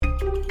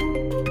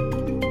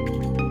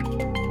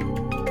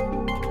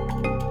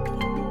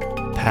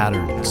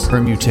patterns,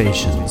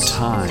 permutations,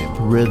 time,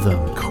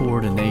 rhythm,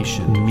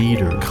 coordination,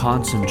 meter,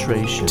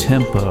 concentration,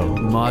 tempo,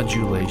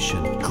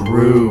 modulation,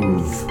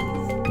 groove.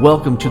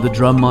 Welcome to the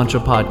Drum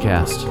Mantra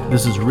Podcast.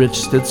 This is Rich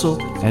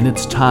Stitzel, and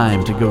it's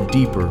time to go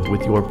deeper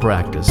with your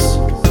practice.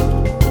 So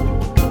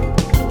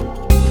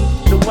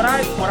what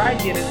I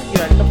did is,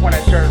 at some point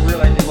I started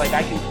realizing,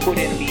 I can put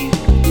in these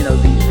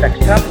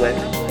sextuplets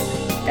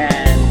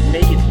and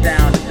make it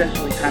sound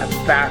essentially kind of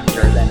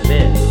faster than it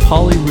is.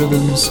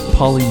 Polyrhythms,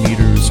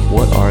 polymeters,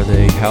 what are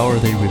they? How are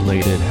they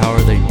related? How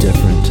are they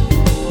different?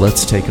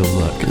 Let's take a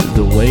look.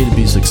 The way to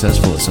be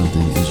successful at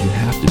something is you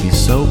have to be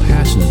so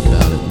passionate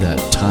about it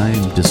that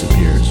time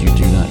disappears. You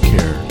do not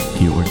care.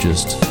 You are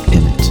just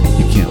in it.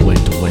 You can't wait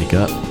to wake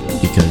up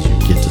because you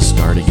get to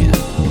start again.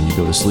 And when you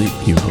go to sleep,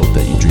 you hope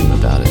that you dream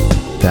about it.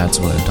 That's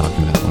what I'm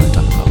talking about when I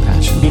talk about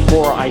passion.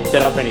 Before I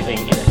set up anything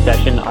in a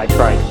session, I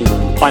try to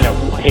find out,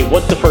 hey,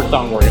 what's the first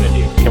song we're going to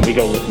do? Can we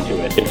go listen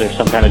to it? Is there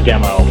some kind of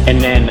demo? And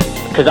then,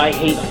 because I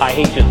hate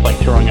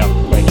just throwing up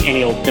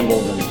any old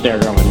cymbals and snare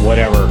drum and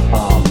whatever,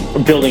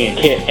 building a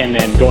kit and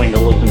then going to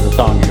listen to the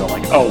song and go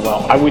oh,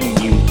 well, I wouldn't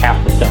use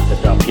half the stuff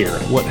that's up here.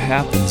 What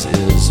happens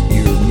is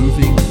you're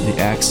moving the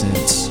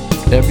accents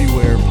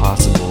everywhere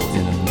possible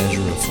in a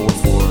measure of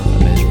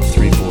 4/4, a measure of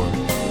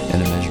 3/4,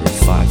 and a measure of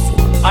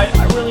 5/4.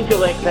 I really feel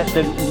like that's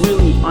a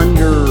really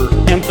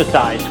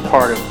underemphasized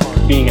part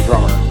of being a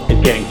drummer, is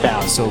getting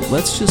sound. So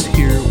let's just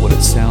hear what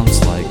it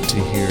sounds like to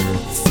hear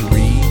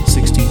 3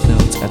 16th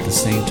notes at the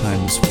same time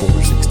as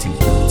 4 16th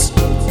notes.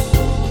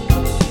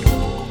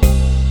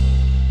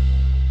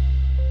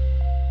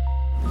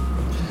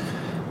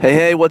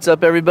 Hey, what's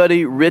up,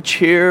 everybody? Rich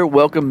here.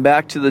 Welcome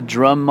back to the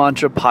Drum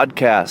Mantra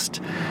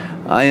Podcast.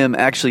 I am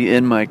actually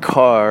in my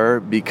car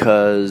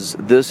because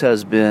this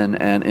has been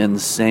an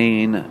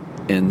insane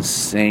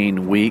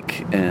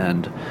week,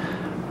 and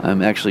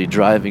I'm actually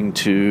driving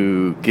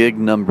to gig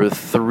number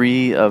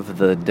 3 of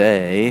the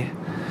day,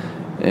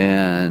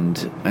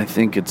 and I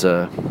think it's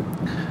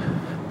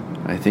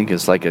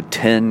like a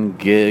 10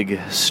 gig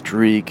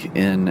streak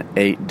in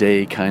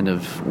 8-day kind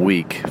of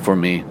week for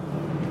me.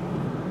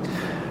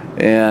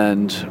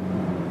 And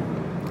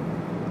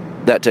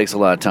that takes a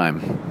lot of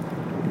time.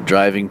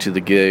 Driving to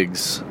the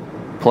gigs,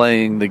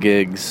 playing the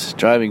gigs,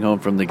 driving home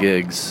from the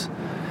gigs.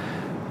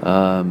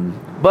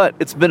 But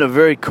it's been a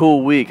very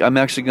cool week. I'm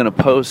actually going to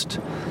post.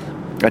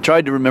 I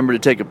tried to remember to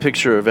take a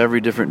picture of every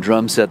different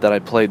drum set that I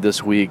played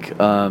this week.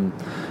 A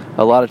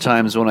lot of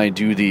times when I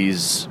do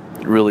these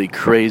really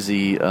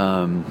crazy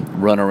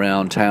run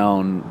around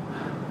town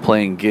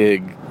playing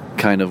gig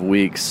kind of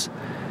weeks,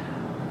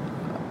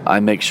 I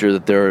make sure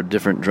that there are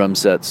different drum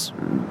sets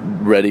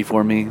ready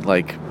for me,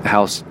 like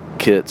house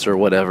kits or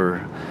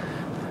whatever.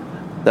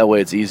 That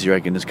way it's easier. I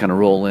can just kind of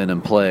roll in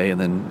and play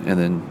and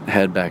then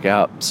head back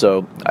out.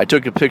 So I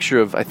took a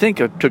picture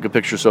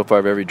so far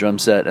of every drum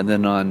set, and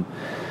then on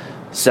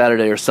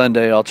Saturday or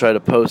Sunday I'll try to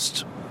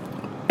post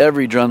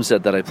every drum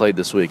set that I played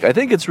this week. I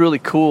think it's really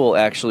cool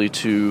actually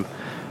to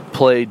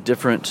play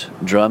different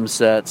drum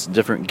sets,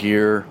 different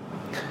gear.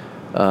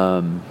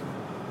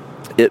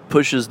 It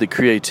pushes the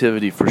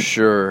creativity for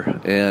sure,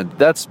 and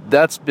that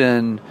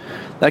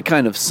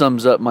kind of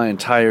sums up my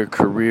entire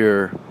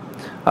career.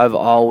 I've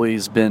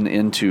always been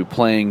into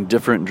playing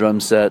different drum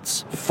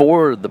sets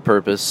for the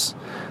purpose.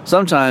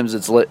 Sometimes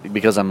it's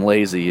because I'm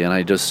lazy and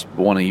I just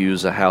want to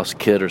use a house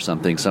kit or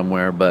something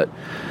somewhere, but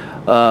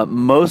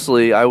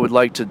mostly I would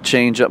like to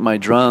change up my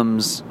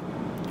drums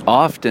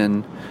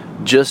often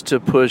just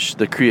to push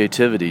the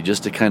creativity,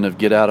 just to kind of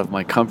get out of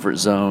my comfort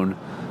zone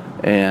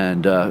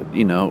and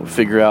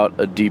figure out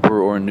a deeper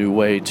or a new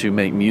way to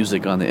make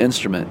music on the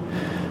instrument.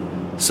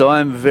 So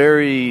I'm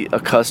very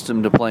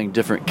accustomed to playing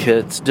different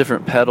kits,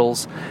 different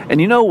pedals.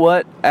 And you know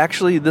what?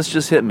 Actually, this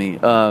just hit me.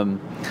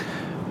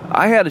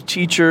 I had a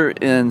teacher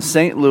in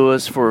St.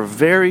 Louis for a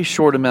very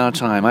short amount of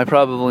time. I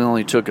probably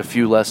only took a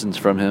few lessons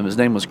from him. His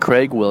name was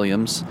Craig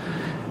Williams.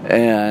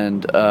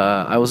 And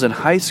I was in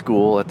high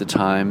school at the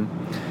time.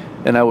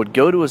 And I would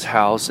go to his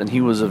house, and he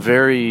was a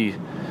very...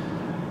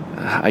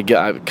 I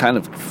kind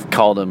of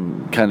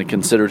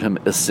considered him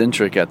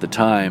eccentric at the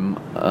time.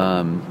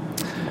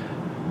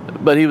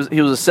 But he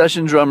was a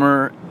session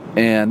drummer,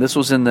 and this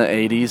was in the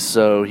 80s,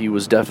 so he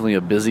was definitely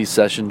a busy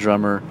session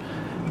drummer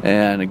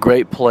and a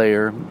great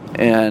player.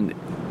 And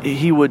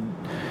we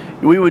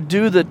would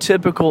do the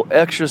typical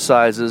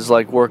exercises,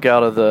 like work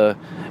out of the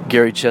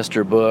Gary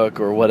Chester book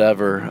or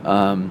whatever,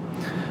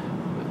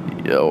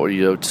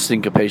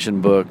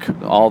 syncopation book,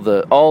 all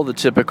the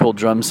typical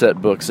drum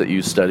set books that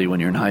you study when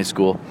you're in high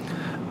school.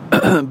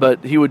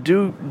 But he would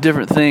do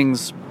different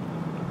things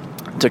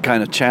to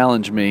kind of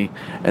challenge me,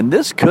 and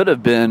this could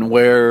have been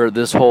where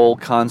this whole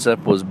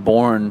concept was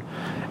born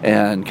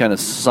and kind of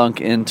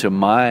sunk into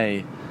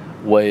my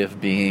way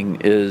of being.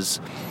 Is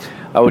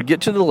I would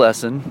get to the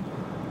lesson,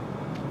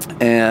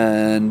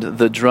 and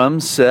the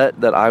drum set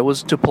that I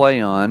was to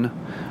play on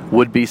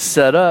would be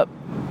set up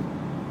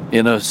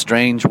in a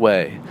strange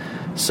way.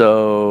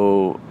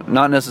 So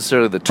not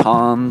necessarily the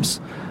toms,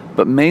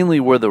 but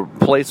mainly where the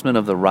placement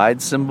of the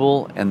ride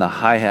cymbal and the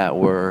hi-hat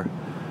were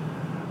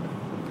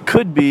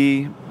could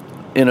be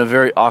in a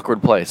very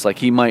awkward place. Like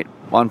he might,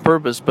 on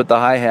purpose, put the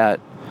hi-hat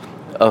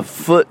a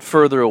foot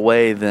further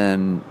away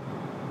than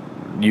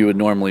you would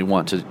normally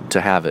want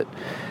to have it.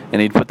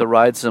 And he'd put the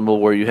ride cymbal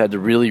where you had to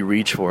really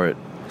reach for it.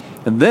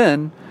 And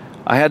then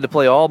I had to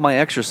play all my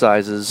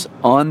exercises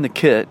on the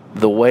kit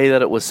the way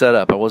that it was set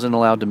up. I wasn't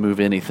allowed to move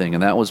anything,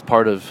 and that was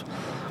part of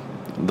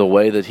the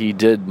way that he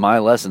did my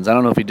lessons. I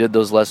don't know if he did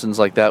those lessons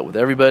like that with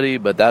everybody,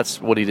 but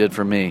that's what he did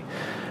for me.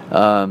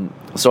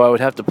 So I would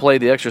have to play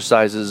the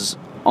exercises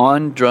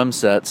on drum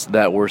sets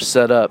that were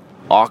set up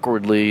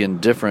awkwardly and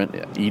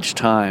different each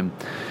time.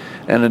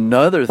 And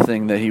another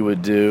thing that he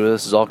would do,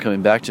 this is all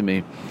coming back to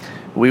me,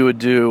 we would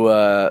do,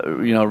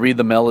 read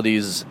the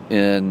melodies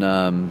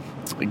in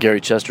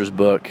Gary Chester's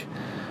book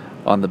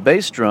on the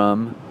bass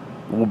drum,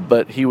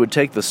 but he would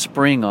take the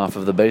spring off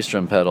of the bass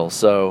drum pedal.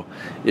 So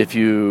if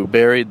you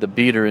buried the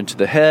beater into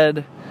the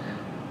head,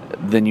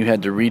 then you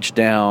had to reach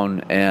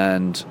down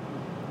and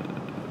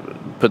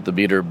put the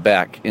beater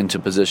back into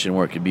position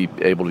where it could be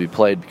able to be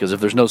played, because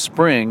if there's no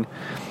spring,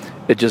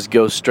 it just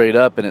goes straight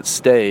up and it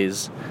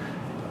stays.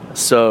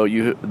 So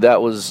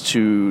that was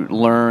to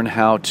learn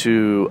how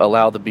to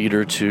allow the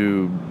beater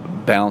to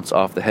bounce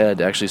off the head,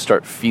 to actually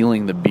start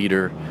feeling the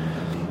beater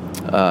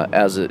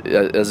as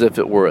if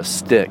it were a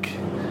stick.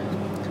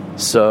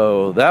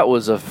 So that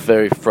was a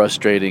very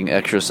frustrating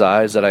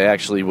exercise that I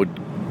actually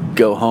would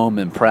go home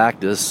and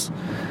practice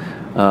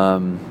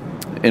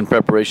in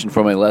preparation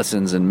for my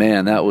lessons. And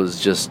man, that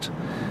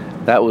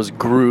was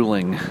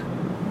grueling,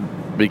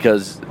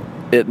 because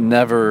it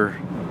never,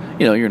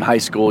 you're in high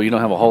school, you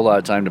don't have a whole lot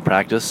of time to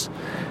practice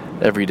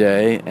every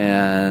day,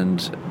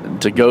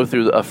 and to go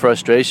through a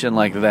frustration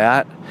like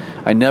that,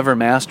 I never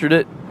mastered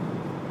it,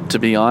 to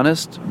be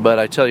honest, but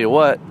I tell you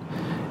what,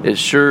 it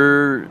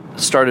sure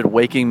started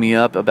waking me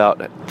up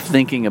about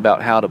thinking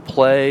about how to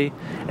play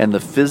and the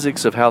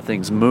physics of how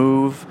things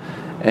move,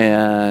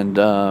 and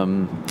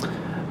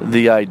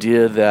the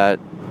idea that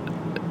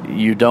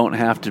you don't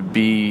have to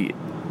be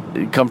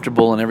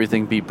comfortable and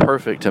everything be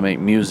perfect to make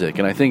music.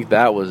 And I think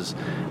that was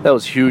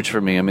huge for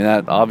me. I mean,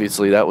 that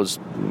was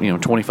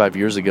 25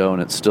 years ago,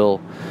 and it still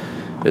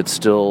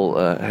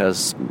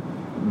has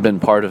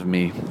been part of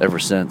me ever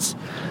since.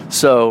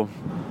 So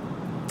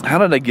how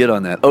did I get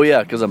on that? Oh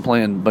yeah, because I'm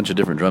playing a bunch of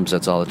different drum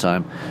sets all the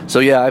time. So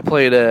yeah, I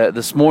played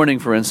this morning,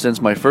 for instance.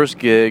 My first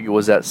gig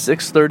was at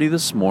 6:30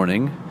 this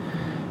morning,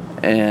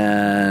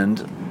 and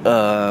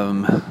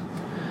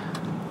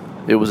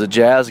it was a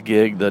jazz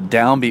gig. The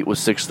downbeat was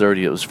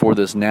 6:30. It was for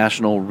this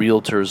National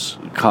Realtors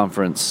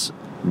Conference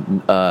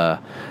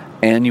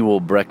annual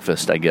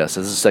breakfast, I guess.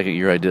 This is the second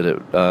year I did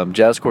it.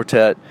 Jazz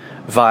quartet,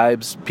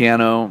 vibes,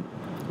 piano,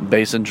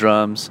 bass and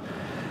drums.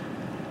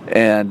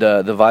 And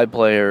the vibe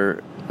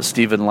player,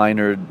 Stephen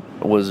Leinard,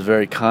 was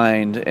very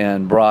kind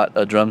and brought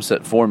a drum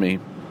set for me.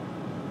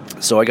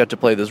 So I got to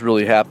play this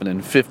really happening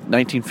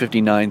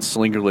 1959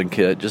 Slingerland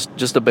kit,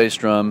 just a bass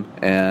drum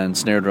and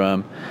snare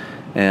drum,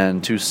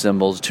 and two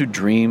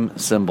Dream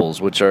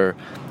cymbals, which are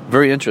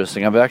very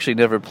interesting. I've actually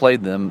never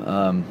played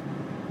them,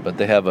 but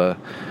they have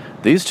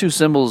these two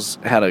cymbals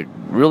had a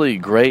really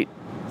great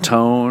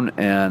tone,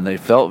 and they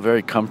felt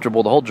very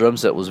comfortable. The whole drum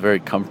set was very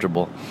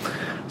comfortable.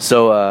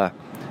 So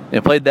I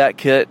played that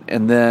kit,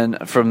 and then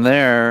from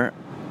there,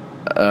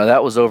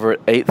 that was over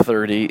at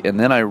 8:30, and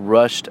then I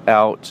rushed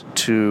out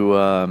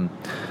to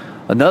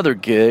another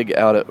gig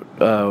out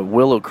at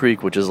Willow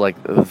Creek, which is like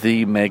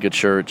the mega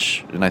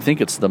church, and I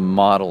think it's the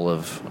model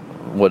of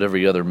what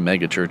every other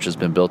mega church has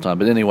been built on.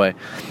 But anyway,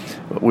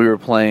 we were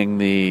playing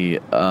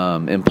the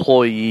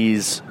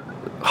employees'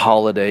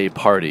 holiday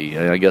party.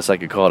 I guess I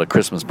could call it a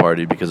Christmas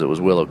party because it was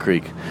Willow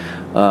Creek.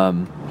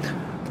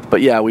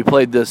 But yeah, we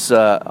played this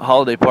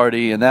holiday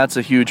party, and that's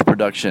a huge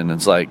production.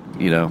 It's like,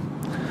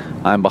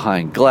 I'm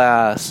behind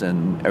glass,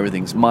 and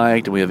everything's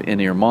mic'd, and we have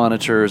in-ear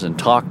monitors and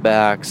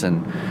talkbacks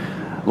and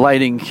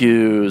lighting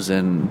cues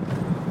and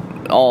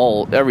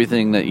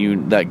everything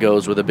that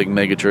goes with a big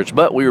mega church.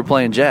 But we were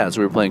playing jazz.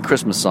 We were playing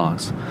Christmas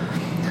songs,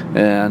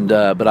 and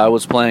but I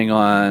was playing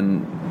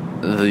on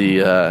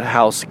the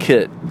house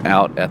kit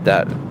out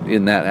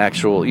in that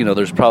actual.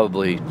 There's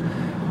probably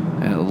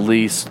at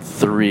least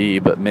 3,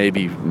 but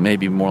maybe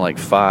more like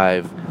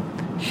 5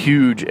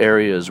 huge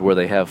areas where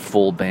they have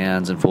full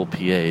bands and full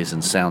PAs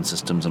and sound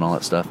systems and all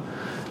that stuff.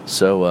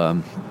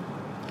 So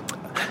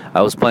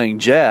I was playing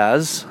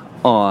jazz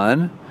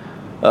on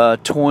a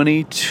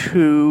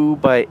 22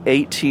 by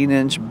 18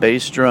 inch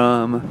bass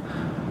drum,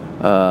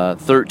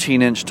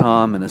 13-inch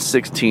tom and a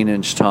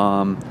 16-inch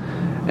tom,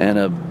 and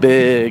a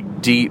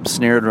big deep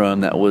snare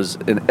drum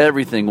and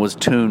everything was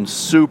tuned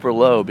super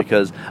low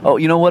because,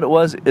 you know what it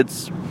was?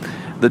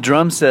 The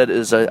drum set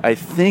is, I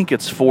think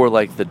it's for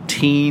like the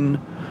teen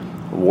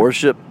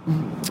worship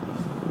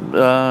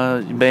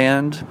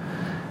band.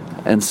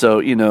 And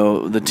so,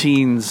 the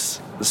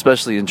teens,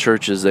 especially in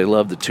churches, they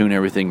love to tune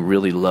everything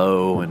really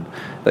low, and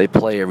they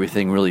play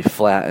everything really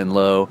flat and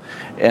low.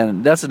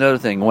 And that's another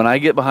thing. When I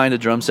get behind a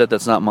drum set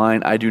that's not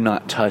mine, I do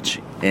not touch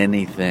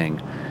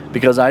anything,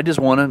 because I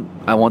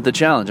want the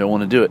challenge. I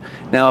want to do it.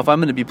 Now, if I'm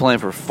going to be playing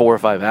for 4 or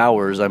 5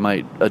 hours, I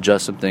might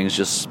adjust some things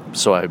just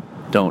so I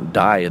don't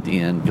die at the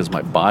end because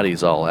my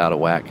body's all out of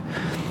whack.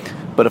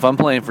 But if I'm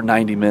playing for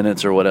 90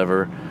 minutes or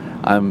whatever,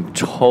 I'm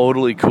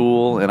totally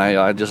cool, and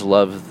I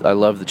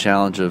love the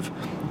challenge of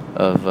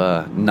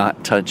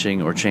not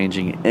touching or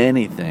changing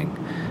anything,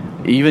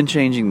 even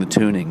changing the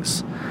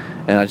tunings.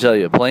 And I tell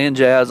you, playing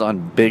jazz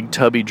on big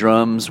tubby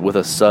drums with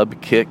a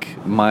sub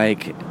kick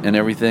mic and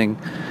everything,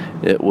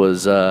 it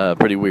was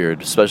pretty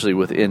weird, especially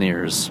with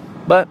in-ears.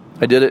 But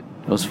I did it.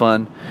 It was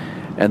fun.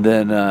 And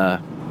then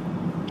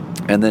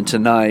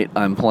tonight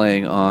I'm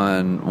playing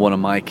on one of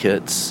my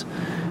kits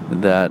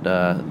that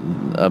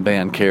a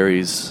band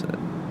carries,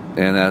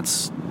 and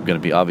that's going to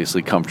be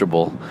obviously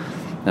comfortable.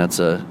 That's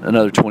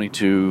another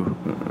 22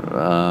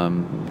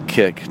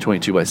 kick,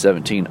 22 by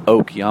 17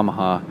 oak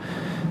Yamaha,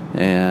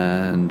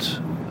 and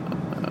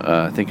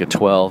I think a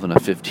 12 and a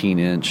 15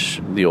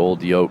 inch, the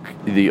old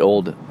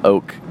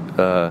oak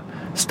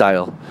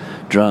style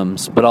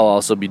drums. But I'll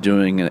also be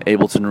doing an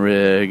Ableton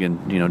rig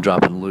and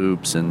dropping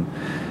loops and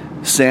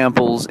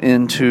samples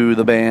into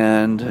the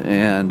band,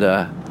 and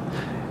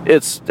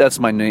that's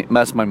my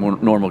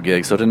normal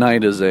gig. So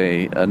tonight is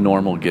a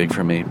normal gig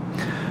for me.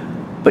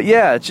 But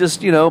yeah, it's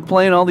just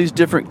playing all these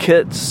different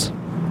kits.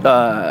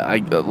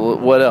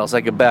 What else?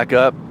 I could back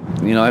up.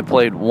 I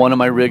played one of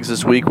my rigs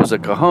this week was a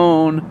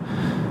cajon,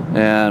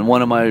 and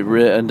one of my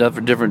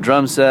different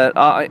drum set.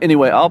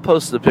 Anyway, I'll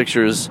post the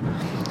pictures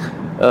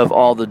of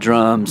all the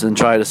drums and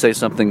try to say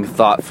something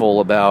thoughtful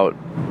about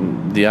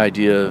the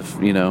idea of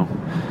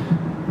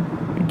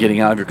getting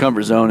out of your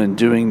comfort zone and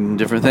doing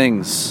different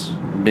things,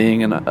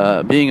 being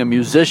a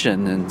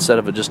musician instead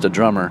of just a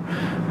drummer,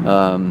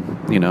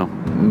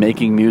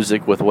 making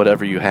music with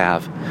whatever you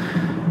have.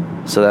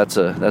 So that's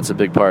a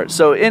big part.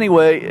 So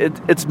anyway,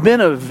 it's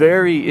been a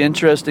very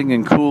interesting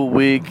and cool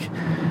week.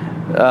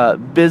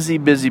 Busy.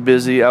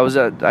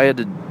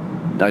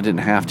 I didn't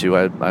have to.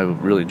 I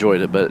really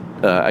enjoyed it, but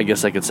I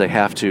guess I could say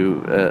have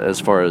to as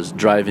far as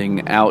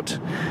driving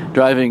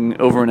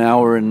over an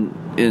hour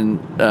in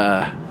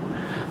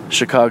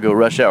Chicago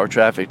rush hour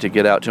traffic to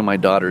get out to my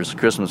daughter's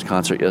Christmas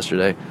concert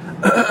yesterday.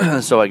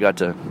 So I got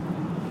to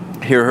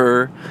hear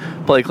her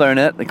play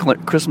clarinet at the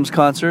Christmas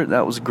concert.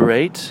 That was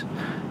great.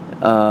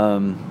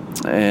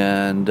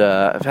 And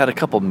I've had a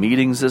couple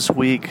meetings this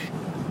week.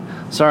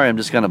 Sorry, I'm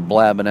just kind of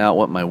blabbing out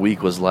what my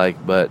week was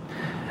like, but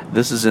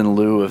this is in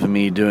lieu of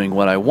me doing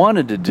what I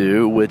wanted to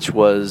do, which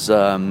was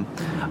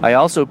I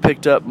also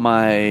picked up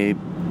the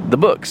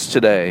books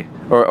today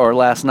or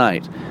last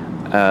night.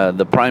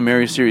 The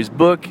primary series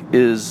book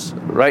is,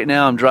 right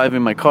now I'm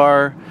driving my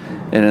car,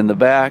 and in the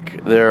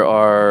back there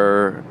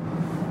are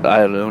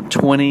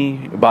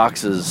 20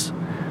 boxes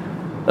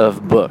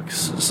of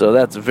books. So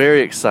that's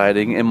very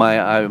exciting. And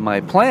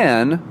my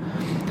plan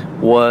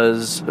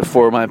was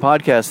for my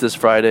podcast this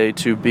Friday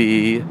to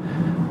be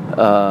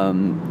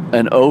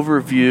an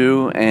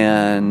overview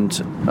and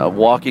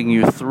walking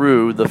you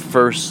through the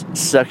first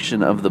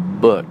section of the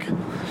book.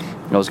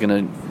 I was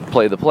going to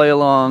play the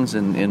play-alongs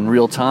in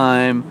real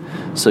time,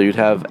 so you'd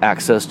have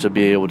access to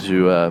be able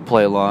to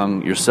play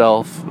along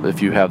yourself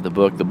if you have the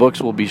book. The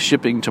books will be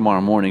shipping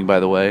tomorrow morning,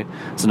 by the way.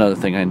 It's another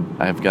thing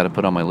I've got to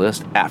put on my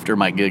list after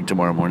my gig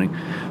tomorrow morning.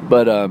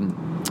 But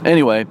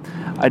anyway,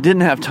 I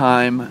didn't have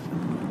time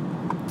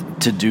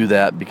to do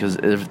that because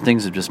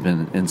things have just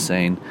been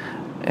insane.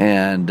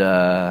 And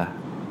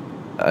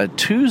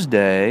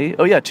Tuesday,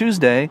 I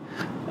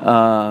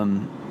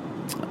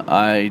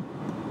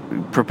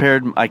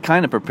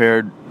kind of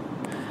prepared.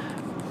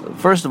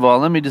 First of all,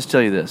 let me just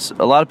tell you this.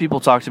 A lot of people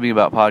talk to me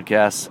about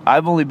podcasts.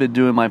 I've only been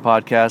doing my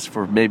podcast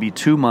for maybe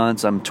 2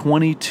 months. I'm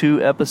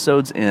 22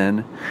 episodes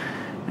in.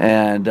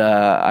 And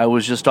I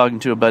was just talking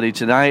to a buddy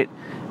tonight,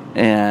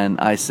 and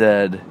I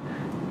said,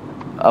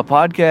 a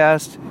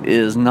podcast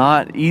is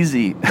not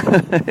easy.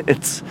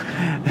 It's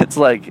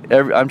like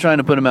I'm trying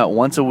to put them out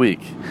once a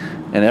week.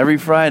 And every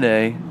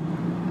Friday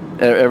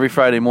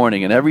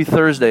morning, and every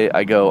Thursday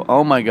I go,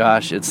 oh my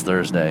gosh, it's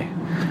Thursday.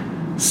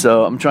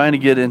 So I'm trying to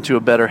get into a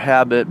better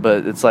habit,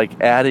 but it's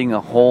like adding a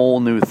whole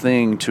new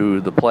thing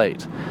to the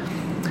plate.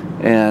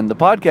 And the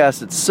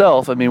podcast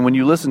itself, I mean, when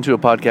you listen to a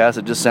podcast,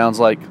 it just sounds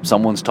like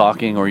someone's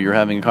talking or you're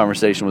having a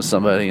conversation with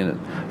somebody, and it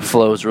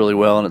flows really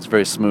well and it's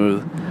very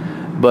smooth.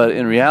 But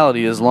in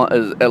reality,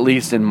 at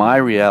least in my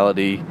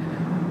reality,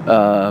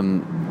 a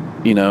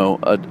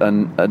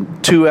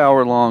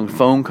 2-hour-long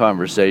phone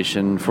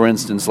conversation, for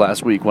instance,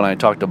 last week when I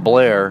talked to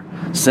Blair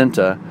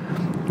Cinta,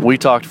 we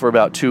talked for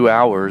about 2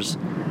 hours.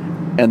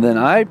 And then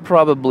I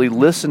probably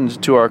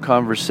listened to our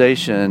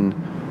conversation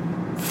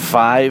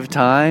 5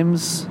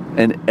 times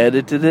and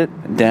edited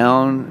it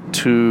down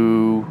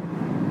to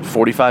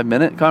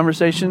 45-minute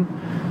conversation.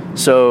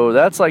 So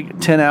that's like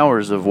 10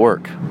 hours of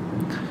work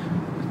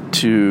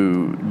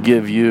to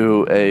give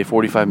you a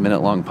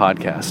 45-minute long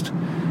podcast,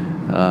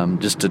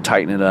 just to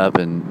tighten it up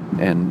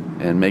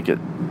and make it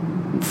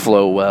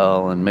flow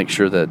well and make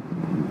sure that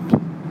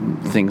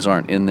things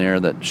aren't in there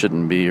that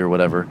shouldn't be or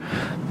whatever.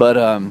 But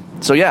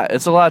so yeah,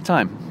 it's a lot of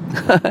time.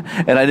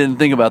 And I didn't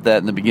think about that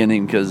in the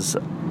beginning because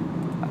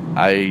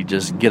I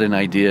just get an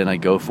idea and I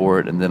go for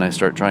it, and then I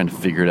start trying to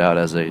figure it out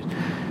as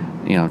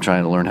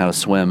trying to learn how to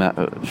swim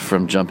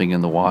from jumping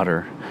in the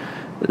water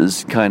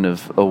is kind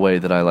of a way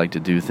that I like to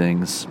do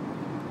things.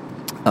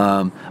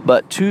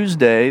 But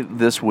Tuesday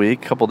this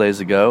week, a couple days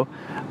ago,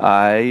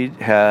 I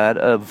had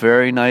a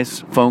very nice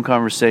phone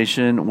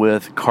conversation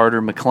with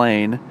Carter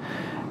McLean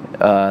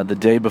the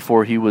day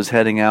before he was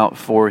heading out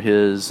for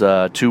his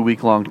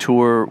 2-week-long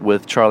tour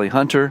with Charlie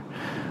Hunter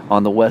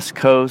on the West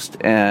Coast,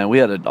 and we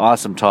had an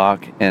awesome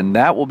talk, and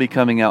that will be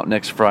coming out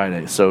next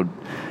Friday. So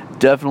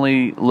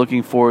definitely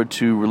looking forward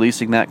to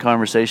releasing that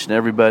conversation to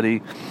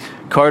everybody.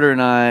 Carter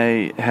and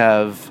I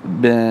have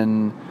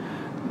been,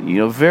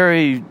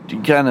 very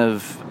kind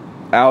of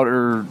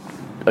outer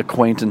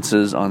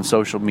acquaintances on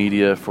social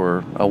media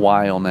for a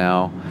while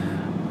now.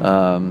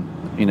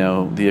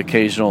 The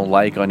occasional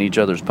like on each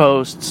other's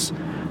posts,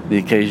 the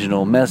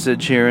occasional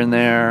message here and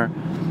there,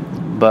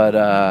 but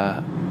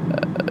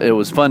it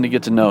was fun to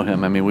get to know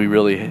him. I mean, we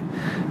really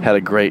had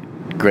a great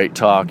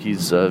talk.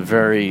 He's a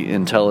very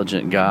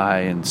intelligent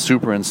guy and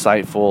super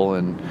insightful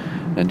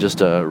and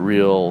just a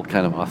real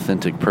kind of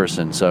authentic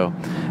person. So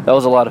that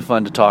was a lot of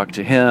fun to talk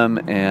to him,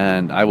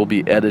 and I will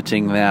be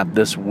editing that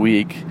this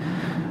week,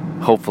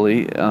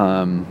 hopefully,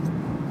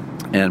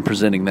 and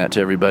presenting that to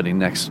everybody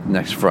next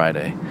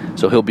Friday.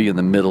 So he'll be in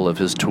the middle of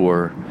his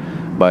tour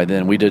by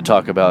then. We did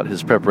talk about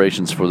his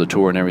preparations for the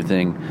tour and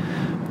everything,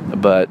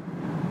 but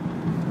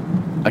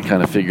I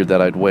kind of figured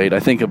that I'd wait. I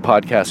think a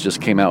podcast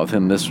just came out with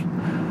him a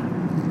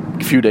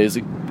few days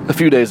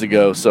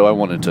ago, so I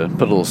wanted to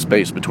put a little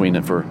space between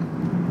it for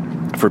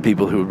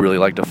people who would really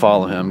like to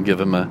follow him, give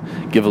a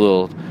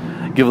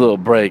little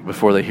break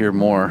before they hear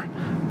more.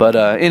 But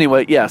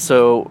anyway, it's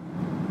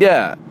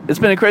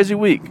been a crazy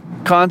week.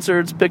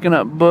 Concerts, picking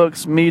up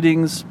books,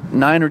 meetings,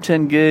 9 or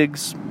 10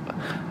 gigs,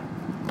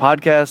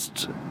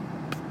 podcast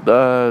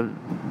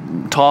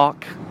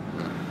talk,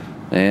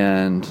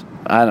 and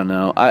I don't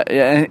know.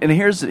 And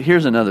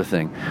here's another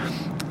thing.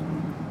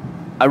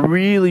 I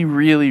really,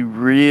 really,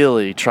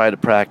 really try to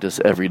practice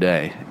every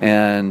day.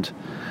 And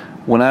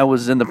when I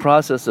was in the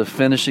process of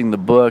finishing the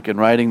book and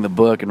writing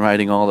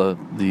all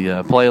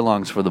the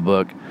play-alongs for the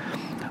book,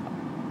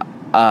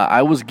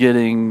 I was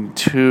getting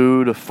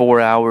 2 to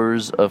 4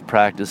 hours of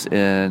practice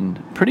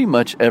in pretty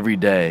much every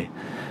day.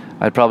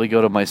 I'd probably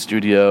go to my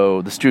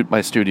studio.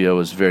 My studio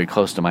is very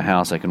close to my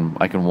house. I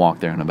can walk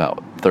there in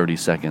about 30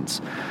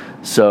 seconds.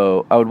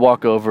 So I would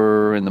walk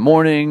over in the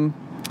morning,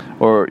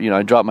 or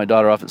I'd drop my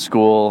daughter off at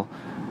school,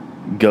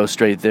 go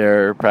straight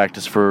there,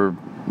 practice for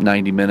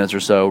 90 minutes or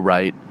so,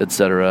 write,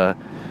 etc.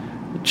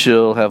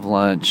 Chill, have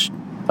lunch,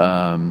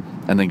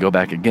 and then go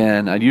back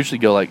again. I'd usually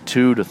go like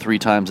 2 to 3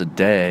 times a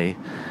day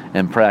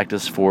and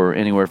practice for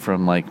anywhere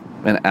from like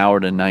an hour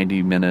to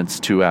 90 minutes,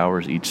 2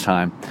 hours each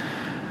time.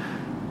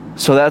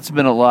 So that's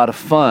been a lot of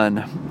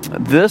fun.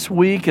 This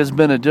week has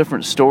been a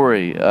different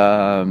story,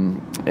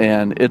 and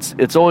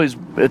it's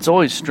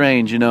always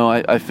strange.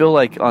 I feel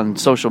like on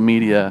social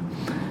media,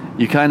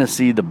 you kind of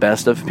see the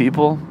best of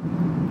people.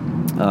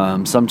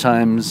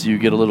 Sometimes you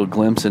get a little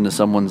glimpse into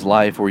someone's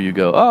life where you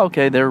go, oh,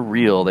 okay, they're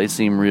real. They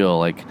seem real.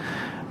 Like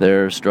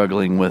they're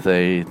struggling with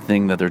a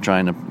thing that they're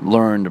trying to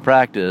learn to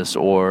practice,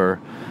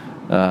 or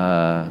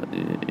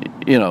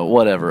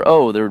whatever.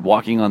 Oh, they're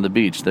walking on the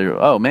beach.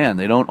 Oh man,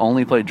 they don't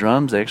only play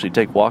drums, they actually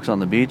take walks on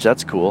the beach.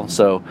 That's cool.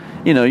 So,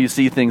 you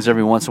see things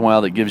every once in a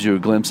while that gives you a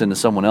glimpse into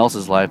someone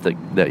else's life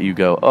that you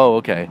go, oh,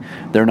 okay,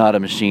 they're not a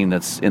machine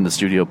that's in the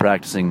studio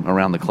practicing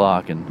around the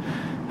clock and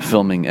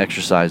filming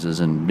exercises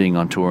and being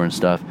on tour and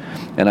stuff.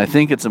 And I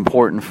think it's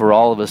important for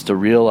all of us to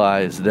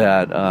realize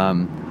that,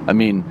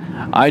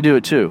 I do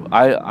it too.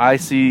 I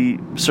see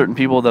certain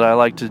people that I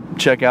like to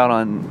check out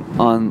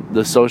on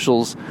the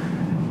socials,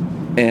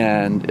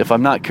 and if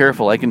I'm not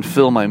careful, I can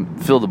fill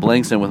the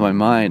blanks in with my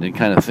mind and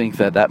kind of think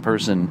that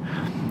person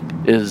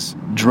is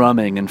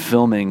drumming and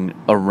filming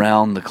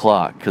around the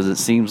clock because it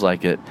seems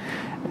like it.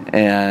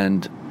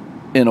 And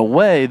in a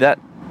way, that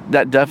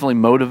definitely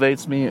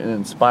motivates me and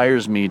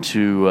inspires me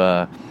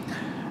to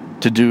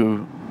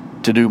do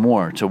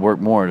more, to work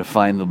more, to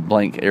find the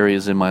blank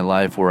areas in my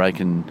life where I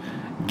can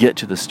get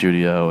to the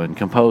studio and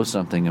compose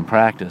something and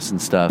practice and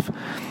stuff.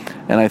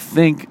 And I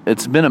think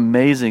it's been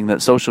amazing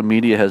that social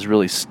media has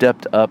really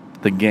stepped up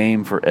the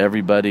game for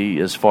everybody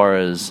as far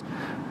as,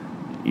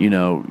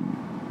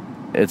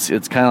 it's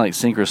kind of like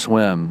sink or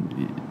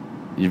swim.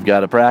 You've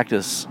got to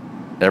practice.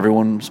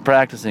 Everyone's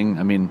practicing.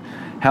 I mean,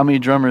 how many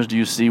drummers do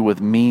you see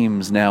with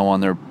memes now on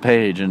their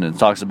page and it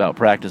talks about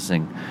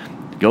practicing?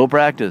 Go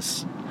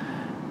practice.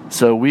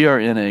 So we are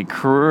in a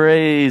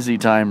crazy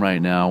time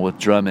right now with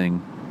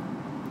drumming,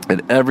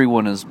 and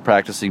everyone is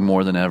practicing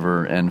more than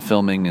ever and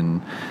filming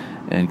and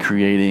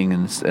creating,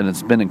 and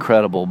it's been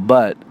incredible.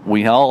 But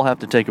we all have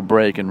to take a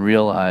break and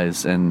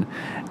realize, and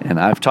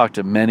I've talked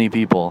to many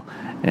people,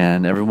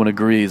 and everyone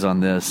agrees on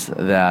this,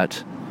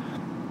 that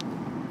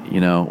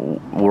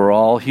we're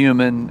all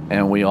human,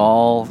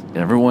 and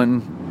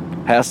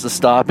everyone has to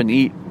stop and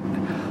eat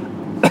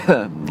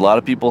A lot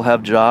of people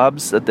have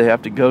jobs that they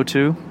have to go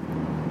to.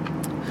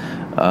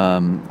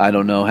 I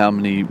don't know how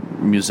many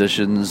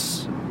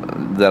musicians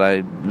that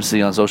I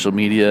see on social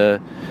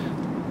media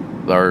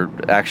are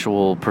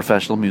actual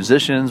professional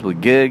musicians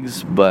with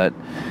gigs, but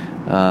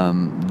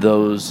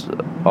those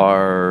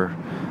are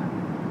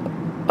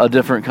a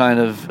different kind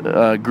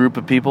of group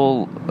of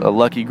people, a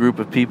lucky group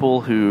of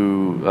people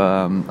who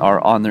are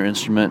on their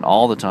instrument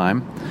all the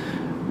time,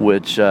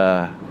 which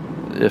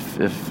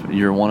if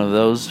you're one of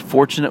those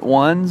fortunate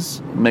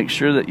ones, make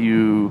sure that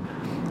you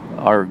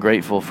are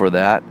grateful for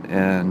that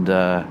and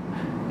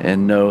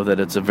know that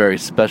it's a very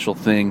special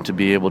thing to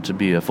be able to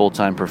be a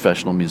full-time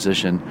professional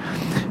musician.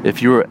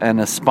 If you're an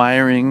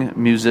aspiring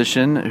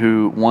musician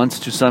who wants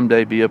to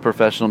someday be a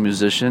professional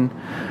musician,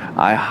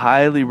 I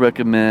highly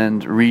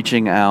recommend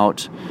reaching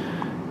out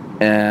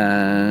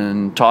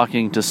and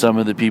talking to some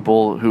of the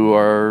people who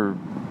are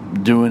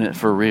doing it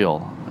for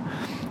real.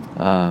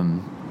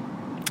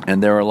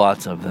 And there are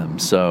lots of them.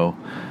 So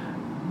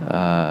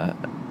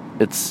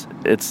it's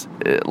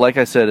like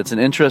I said, it's an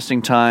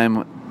interesting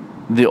time.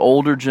 The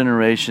older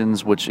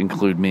generations, which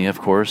include me, of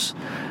course,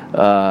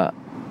 are,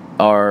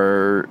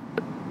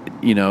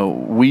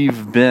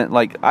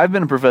 I've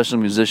been a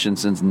professional musician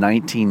since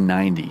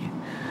 1990.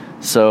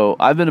 So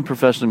I've been a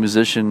professional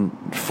musician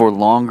for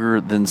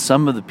longer than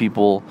some of the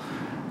people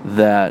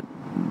that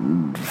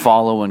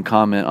follow and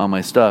comment on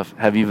my stuff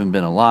have even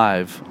been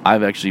alive.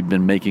 I've actually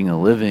been making a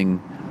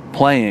living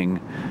playing,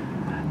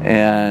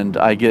 and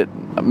I get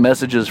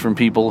messages from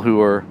people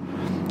who are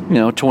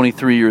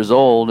 23 years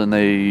old, and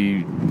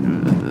they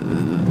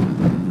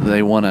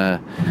want to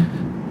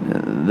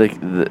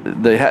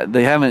they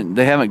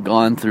haven't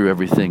gone through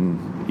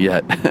everything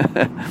yet.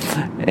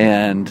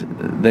 And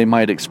they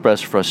might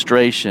express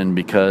frustration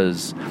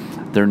because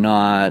they're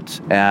not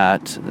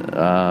at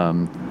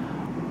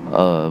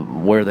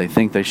where they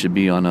think they should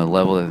be, on a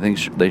level they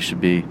think they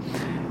should be.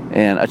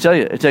 And I tell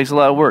you, it takes a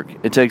lot of work.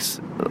 It takes,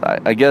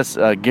 I guess,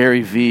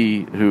 Gary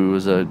Vee, who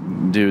is a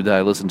dude that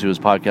I listen to his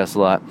podcast a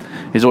lot,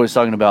 he's always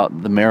talking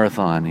about the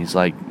marathon. He's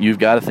like, you've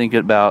got to think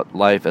about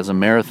life as a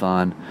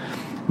marathon,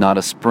 not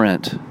a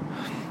sprint.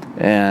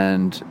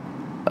 And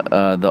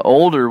the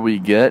older we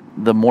get,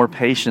 the more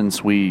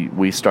patience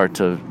we start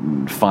to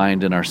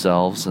find in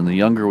ourselves. And the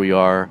younger we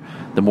are,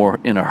 the more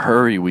in a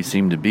hurry we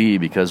seem to be,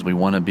 because we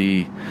want to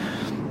be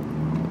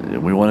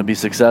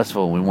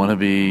successful. We want to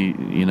be,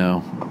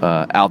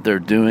 out there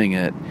doing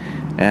it.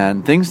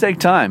 And things take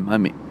time. I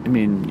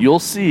mean, you'll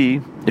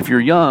see if you're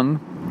young,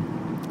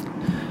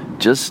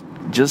 just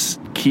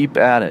keep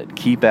at it.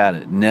 Keep at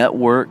it.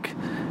 Network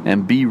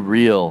and be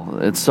real.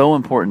 It's so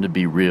important to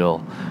be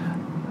real.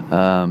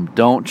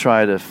 Don't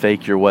try to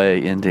fake your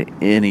way into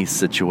any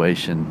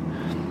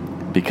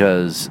situation,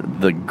 because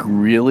the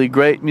really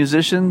great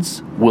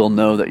musicians will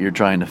know that you're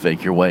trying to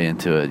fake your way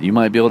into it. You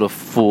might be able to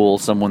fool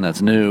someone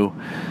that's new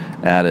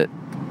at it,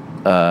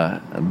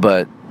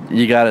 but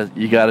you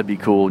gotta be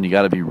cool, and you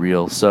gotta be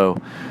real. So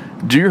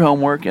do your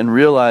homework and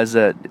realize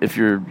that if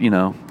you're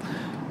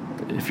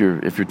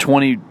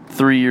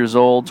 23 years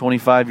old,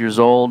 25 years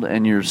old,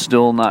 and you're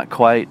still not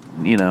quite,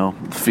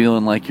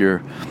 feeling like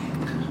your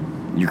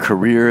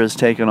career has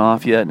taken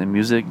off yet in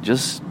music,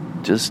 just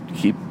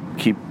keep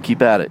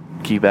at it.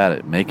 Keep at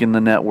it. Making the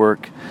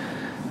network,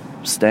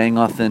 staying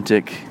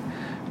authentic,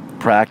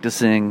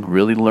 practicing,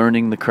 really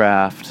learning the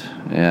craft,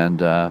 and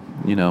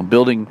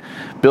building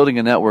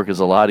a network is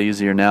a lot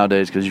easier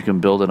nowadays because you can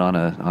build it on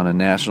a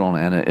national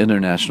and an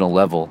international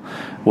level.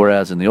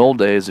 Whereas in the old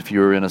days, if you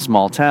were in a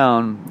small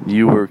town,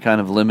 you were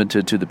kind of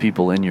limited to the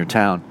people in your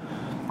town.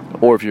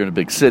 Or if you're in a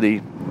big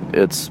city,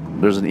 there's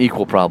an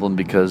equal problem,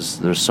 because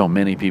there's so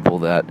many people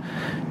that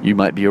you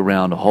might be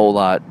around a whole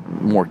lot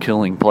more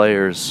killing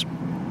players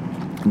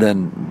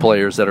than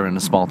players that are in a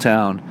small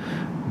town,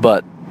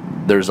 but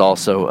there's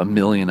also a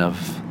million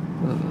of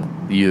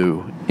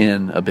you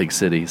in a big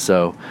city,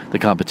 so the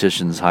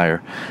competition's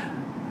higher.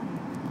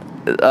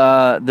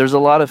 There's a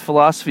lot of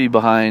philosophy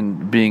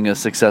behind being a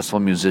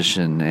successful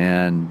musician,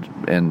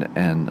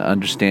 and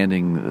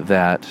understanding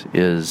that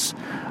is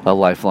a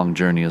lifelong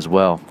journey as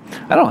well.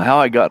 I don't know how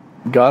I got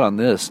on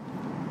this,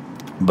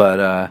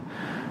 but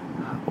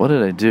what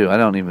did I do? I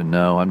don't even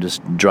know. I'm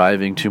just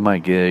driving to my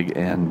gig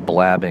and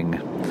blabbing.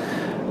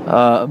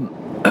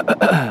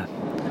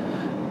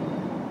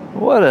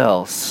 What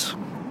else?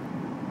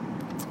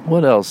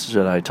 What else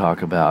should I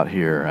talk about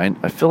here?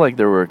 I feel like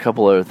there were a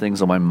couple other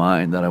things on my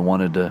mind that I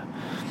wanted to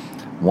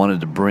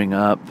bring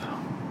up,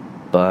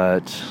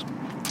 but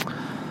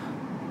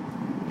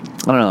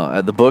I don't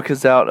know. The book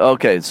is out.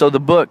 Okay, so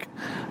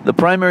the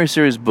primary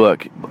series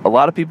book, a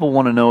lot of people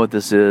want to know what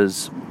this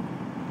is,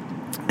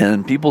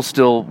 and people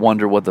still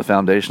wonder what the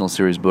foundational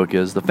series book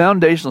is. The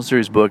foundational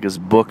series book is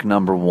book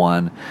number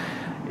 1,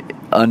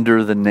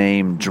 under the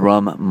name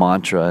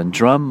DrumMantra. And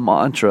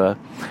DrumMantra,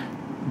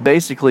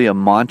 basically a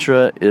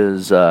mantra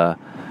is,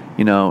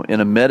 in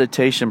a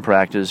meditation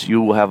practice,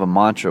 you will have a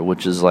mantra,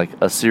 which is like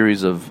a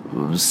series of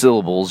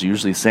syllables,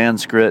 usually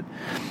Sanskrit,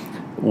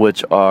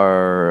 which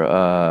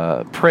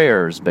are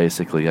prayers,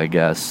 basically, I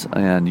guess.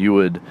 And you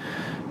would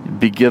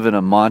be given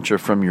a mantra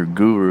from your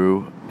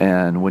guru,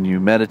 and when you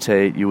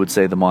meditate, you would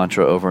say the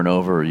mantra over and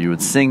over, or you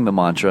would sing the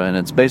mantra, and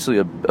it's basically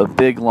a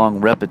big, long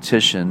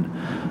repetition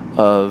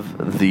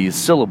of the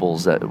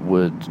syllables that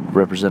would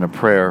represent a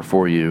prayer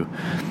for you,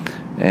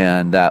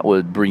 and that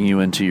would bring you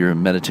into your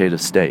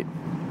meditative state.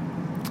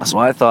 So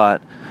I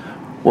thought,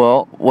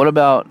 well, what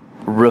about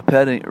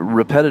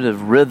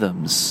repetitive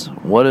rhythms?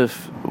 What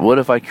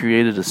if I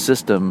created a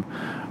system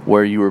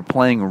where you were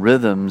playing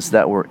rhythms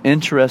that were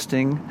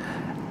interesting,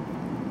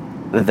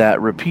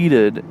 that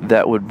repeated,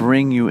 that would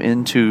bring you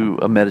into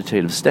a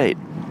meditative state?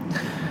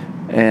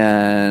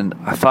 And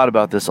I thought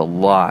about this a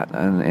lot,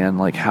 and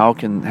like, how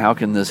can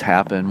this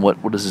happen?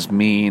 What does this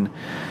mean?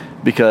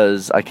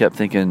 Because I kept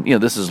thinking,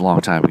 this is a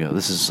long time ago.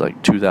 This is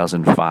like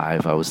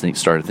 2005. I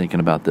started thinking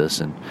about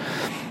this, and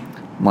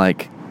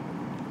like,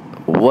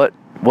 what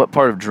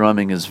part of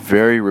drumming is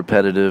very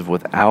repetitive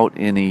without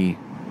any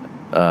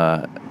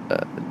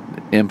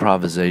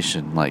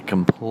improvisation, like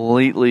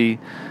completely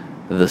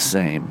the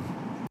same?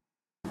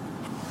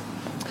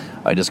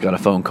 I just got a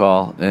phone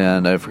call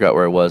and I forgot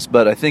where I was,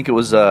 but I think it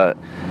was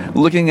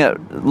looking at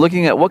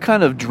what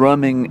kind of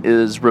drumming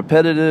is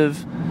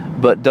repetitive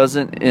but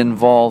doesn't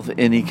involve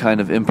any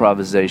kind of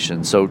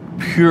improvisation. So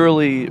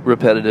purely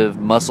repetitive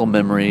muscle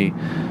memory.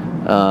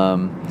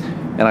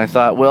 And I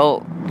thought,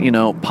 well,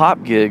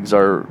 pop gigs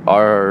are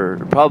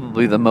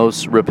probably the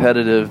most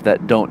repetitive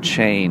that don't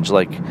change.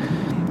 Like,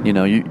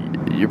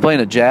 you're playing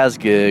a jazz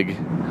gig,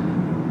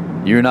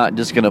 you're not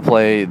just going to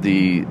play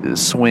the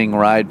swing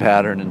ride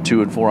pattern and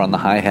 2 and 4 on the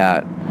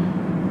hi-hat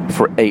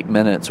for 8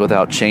 minutes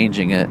without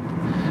changing it.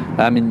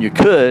 I mean, you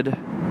could,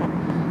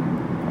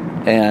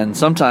 and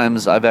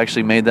sometimes I've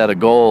actually made that a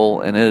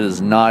goal, and it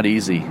is not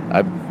easy.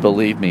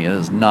 Believe me, it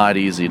is not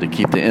easy to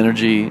keep the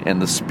energy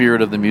and the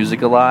spirit of the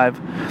music alive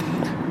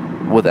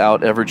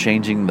without ever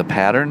changing the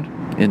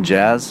pattern in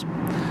jazz.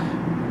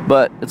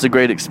 But it's a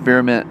great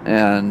experiment,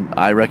 and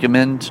I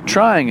recommend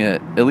trying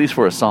it, at least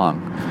for a song.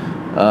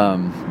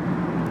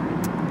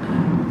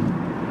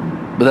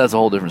 But that's a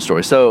whole different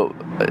story. So,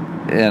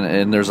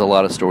 and there's a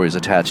lot of stories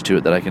attached to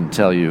it that I can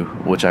tell you,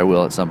 which I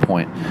will at some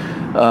point.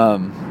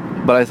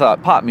 But I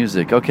thought, pop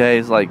music, okay,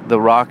 it's like the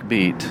rock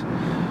beat,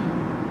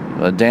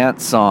 a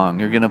dance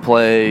song. You're going to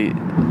play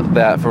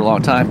that for a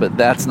long time, but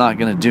that's not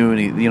going to do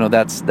any,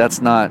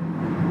 that's not,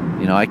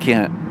 I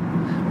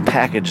can't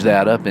package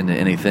that up into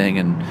anything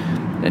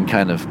and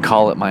kind of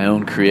call it my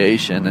own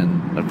creation.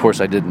 And of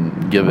course I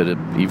didn't give it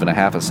even a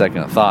half a second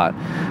of thought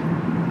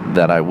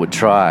that I would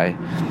try.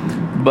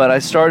 But I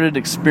started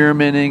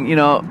experimenting,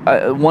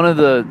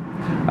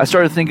 I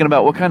started thinking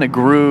about what kind of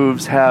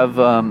grooves have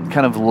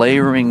kind of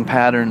layering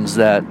patterns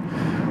that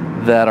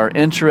are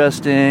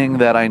interesting,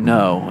 that I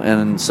know.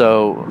 And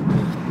so,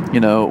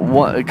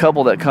 a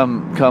couple that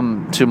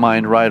come to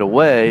mind right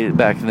away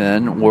back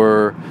then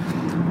were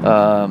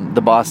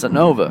the bossa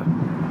nova.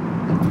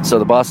 So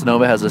the bossa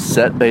nova has a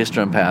set bass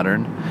drum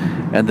pattern,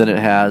 and then it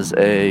has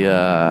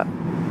a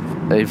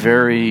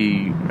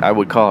very, I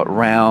would call it,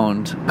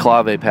 round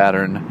clave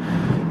pattern.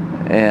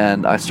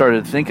 And I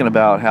started thinking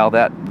about how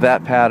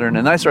that pattern,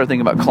 and I started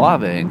thinking about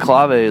clave, and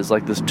clave is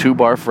like this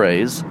 2-bar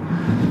phrase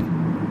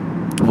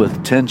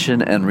with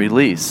tension and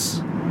release.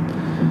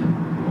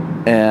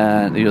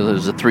 And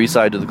there's a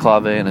 3-side to the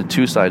clave and a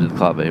 2-side to the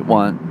clave.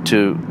 1,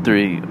 2,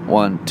 3,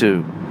 1,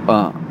 2,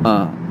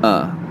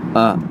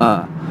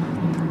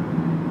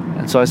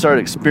 And so I started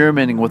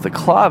experimenting with the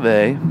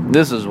clave.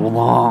 This is a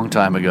long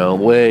time ago,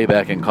 way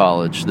back in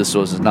college. This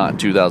was not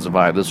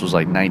 2005. This was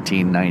like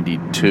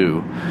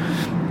 1992.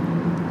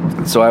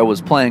 So I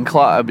was playing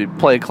clave with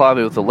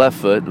the left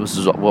foot. This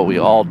is what we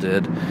all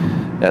did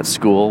at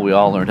school. We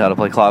all learned how to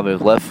play clave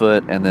with left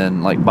foot, and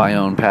then like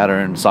Bayonne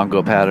pattern,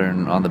 Songo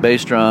pattern on the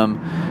bass drum,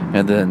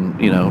 and then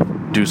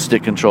do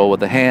stick control with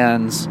the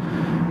hands,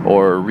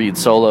 or read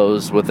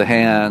solos with the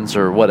hands,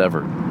 or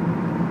whatever,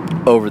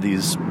 over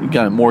these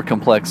kind of more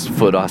complex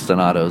foot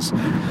ostinatos.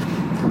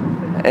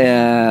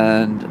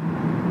 And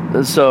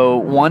so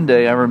one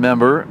day I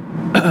remember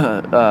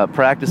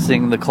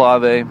practicing the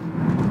clave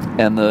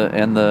and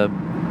the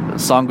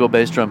Songo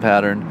bass drum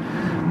pattern,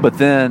 but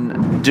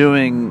then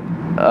doing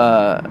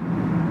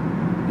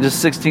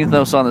just 16th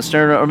notes on the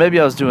snare drum, or maybe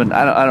I was doing,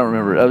 I don't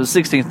remember, it was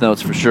 16th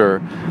notes for sure,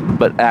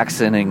 but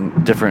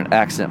accenting different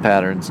accent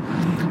patterns.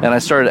 And I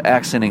started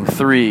accenting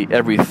 3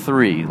 every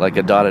 3, like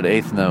a dotted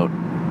 8th note.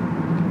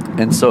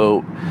 And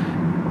so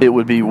it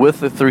would be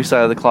with the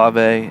 3-side of the clave,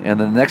 and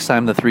the next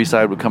time the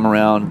 3-side would come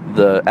around,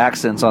 the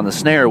accents on the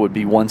snare would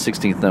be 1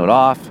 16th note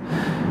off.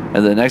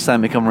 And the next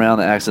time you come around,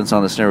 the accents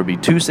on the snare would be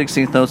 2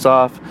 16th notes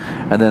off.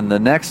 And then the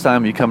next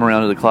time you come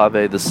around to the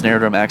clave, the snare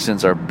drum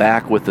accents are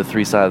back with the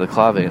 3-side of the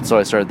clave. And so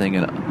I started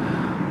thinking,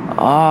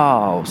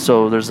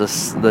 so there's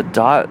this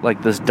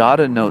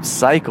dotted note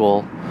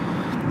cycle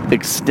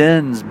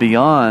extends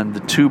beyond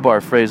the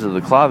 2-bar phrase of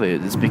the clave.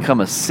 It's become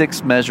a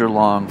 6-measure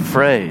long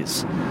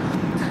phrase.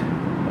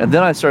 And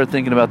then I started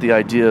thinking about the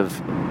idea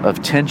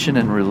of tension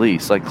and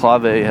release. Like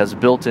clave has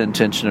built-in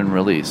tension and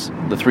release.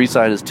 The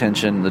 3-side is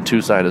tension, the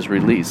 2-side is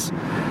release.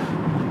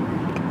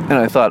 And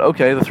I thought,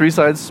 okay, the 3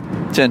 sides,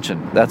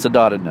 tension. That's a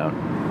dotted note.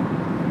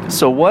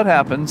 So what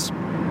happens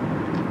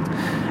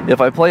if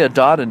I play a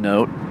dotted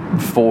note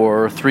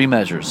for 3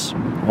 measures?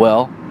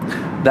 Well,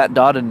 that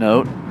dotted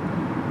note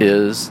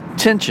is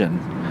tension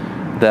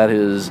that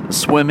is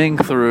swimming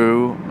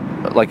through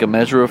like a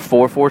measure of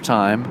 4/4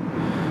 time.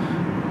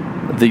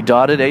 The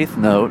dotted 8th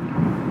note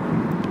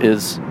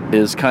is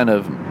kind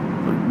of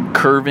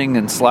curving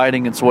and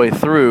sliding its way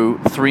through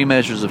 3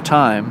 measures of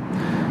time,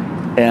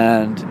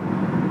 and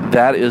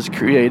that is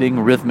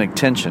creating rhythmic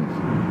tension.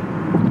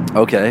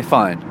 Okay,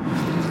 fine.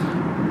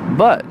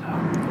 But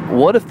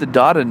what if the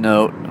dotted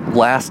note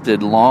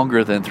lasted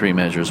longer than 3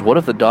 measures? What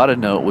if the dotted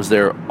note was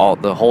there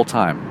the whole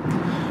time,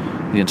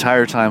 the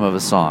entire time of a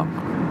song?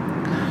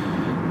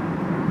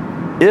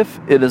 If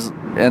it is,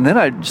 and then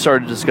I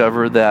started to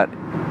discover that,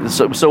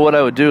 so what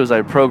I would do is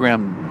I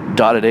program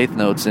dotted 8th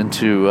notes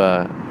into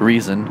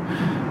Reason.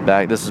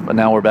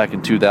 Now we're back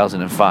in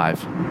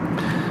 2005.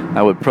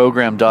 I would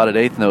program dotted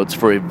 8th notes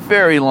for a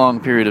very long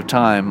period of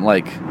time,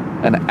 like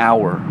an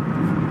hour.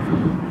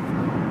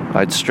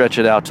 I'd stretch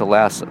it out to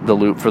last the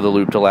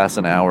loop to last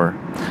an hour.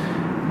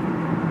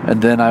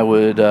 And then I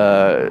would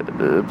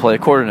play a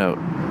quarter note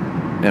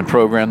and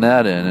program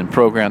that in and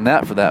program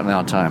that for that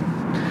amount of time.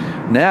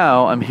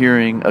 Now I'm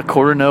hearing a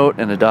quarter note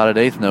and a dotted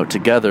 8th note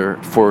together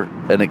for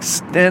an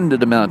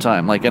extended amount of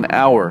time, like an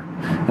hour.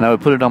 And I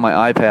would put it on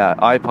my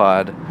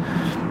iPod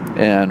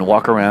and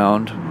walk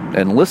around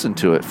and listen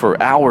to it for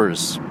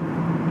hours.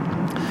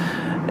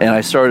 And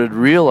I started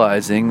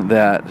realizing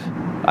that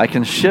I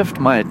can shift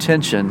my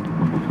attention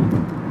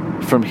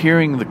from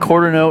hearing the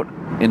quarter note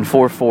in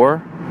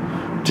 4/4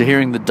 to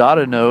hearing the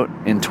dotted note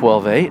in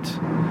 12/8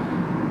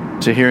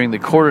 to hearing the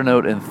quarter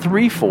note in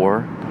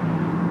 3/4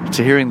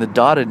 to hearing the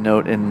dotted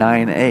note in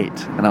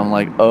 9/8. And I'm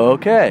like,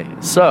 okay,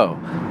 so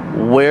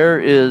where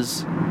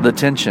is the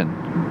tension?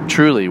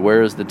 Truly,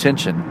 where is the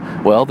tension?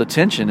 Well, the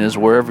tension is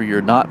wherever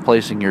you're not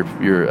placing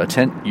your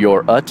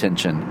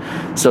attention.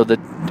 So that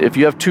if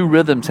you have 2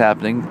 rhythms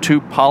happening,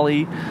 2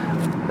 poly,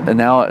 and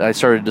now I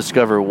started to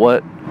discover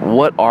what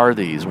are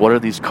these? What are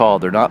these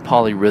called? They're not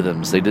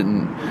polyrhythms. They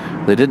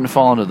didn't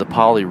fall into the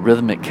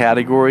polyrhythmic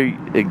category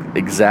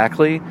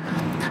exactly.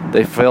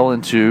 They fell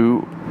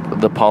into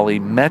the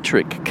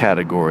polymetric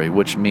category,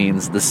 which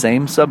means the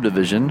same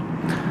subdivision,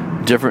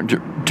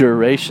 different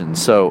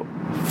durations. So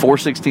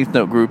 4/16th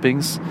note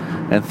groupings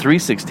and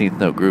 3/16th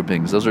note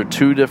groupings. Those are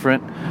 2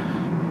 different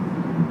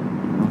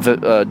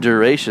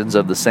durations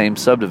of the same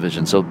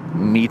subdivision. So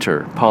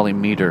meter,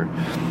 polymeter.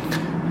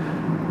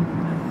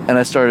 And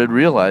I started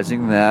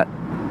realizing that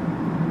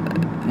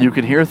you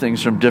can hear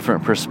things from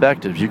different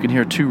perspectives. You can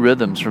hear 2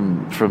 rhythms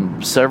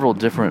from several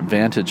different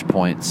vantage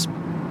points.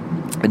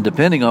 And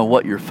depending on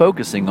what you're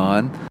focusing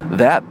on,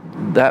 that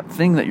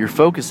thing that you're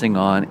focusing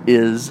on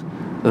is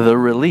the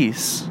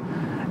release,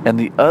 and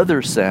the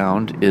other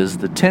sound is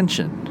the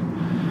tension.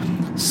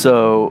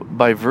 So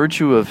by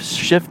virtue of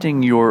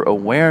shifting your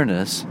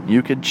awareness,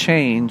 you could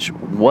change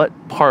what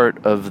part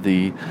of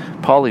the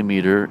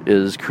polymeter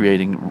is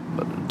creating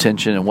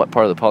tension and what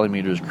part of the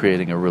polymeter is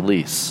creating a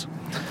release.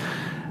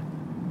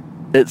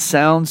 It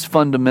sounds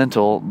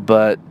fundamental,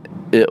 but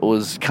it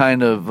was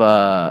kind of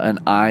an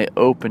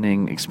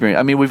eye-opening experience.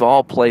 I mean, we've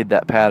all played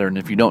that pattern.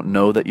 If you don't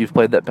know that you've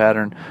played that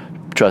pattern,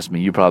 trust me,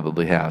 you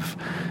probably have.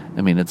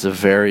 I mean, it's a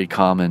very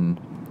common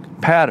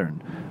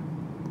pattern.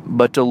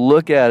 But to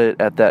look at it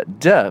at that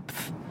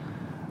depth,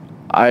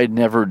 I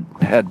never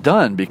had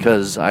done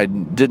because I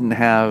didn't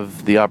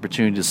have the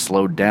opportunity to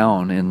slow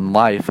down in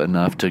life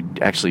enough to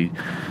actually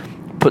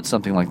put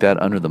something like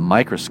that under the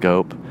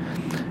microscope.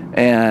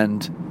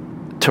 And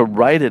to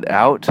write it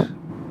out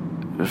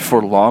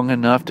for long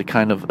enough to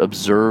kind of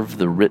observe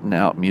the written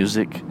out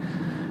music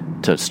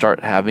to start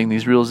having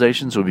these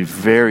realizations would be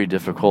very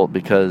difficult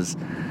because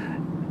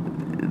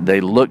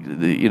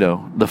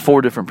the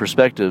 4 different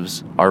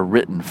perspectives are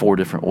written 4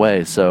 different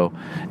ways. So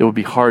it would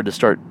be hard to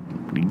start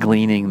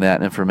gleaning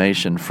that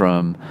information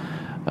from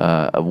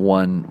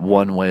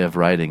one way of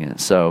writing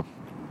it. So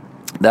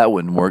that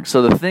wouldn't work.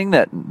 So the thing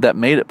that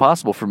made it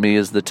possible for me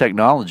is the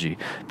technology,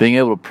 being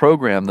able to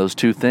program those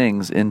 2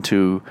 things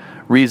into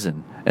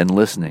Reason and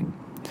listening.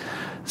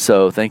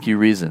 So thank you,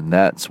 Reason.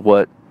 That's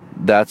what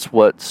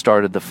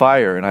started the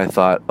fire. And I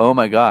thought, oh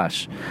my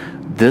gosh,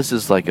 this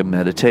is like a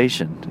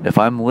meditation. If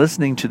I'm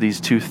listening to these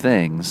 2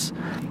 things,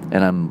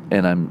 and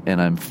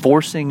I'm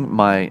forcing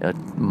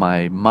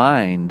my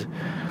mind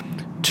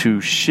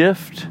to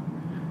shift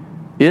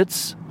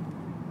its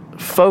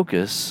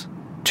focus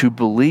to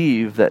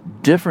believe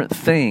that different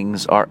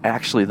things are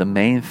actually the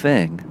main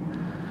thing,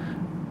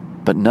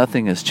 but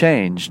nothing has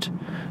changed.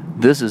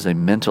 This is a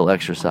mental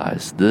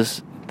exercise.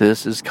 This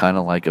is kind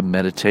of like a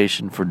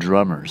meditation for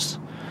drummers.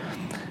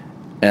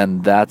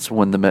 And that's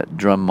when the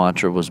drum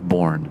mantra was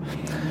born.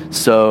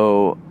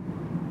 So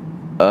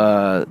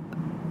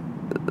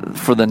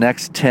for the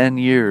next 10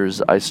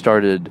 years, I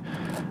started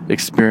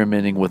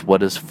experimenting with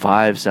what does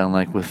 5 sound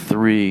like with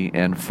 3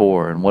 and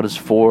 4, and what does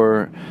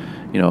 4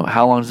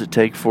 how long does it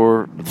take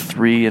for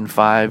 3 and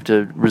 5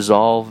 to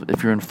resolve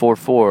if you're in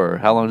 4/4?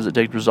 How long does it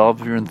take to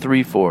resolve if you're in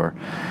 3/4?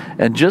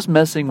 And just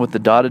messing with the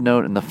dotted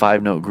note and the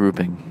 5-note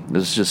grouping,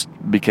 this just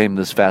became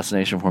this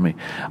fascination for me.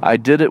 I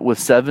did it with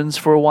 7s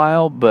for a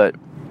while, but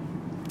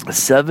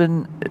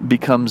 7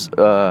 becomes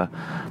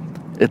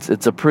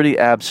it's a pretty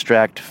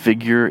abstract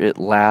figure. It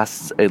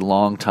lasts a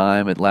long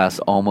time. It lasts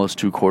almost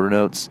 2 quarter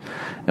notes,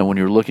 and when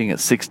you're looking at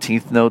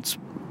 16th notes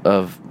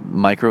of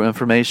micro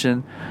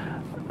information,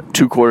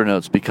 2 quarter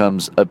notes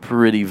becomes a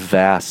pretty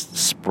vast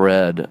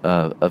spread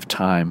of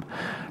time.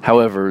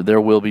 However,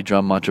 there will be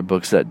drum mantra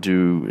books that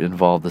do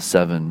involve the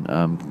 7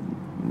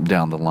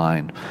 down the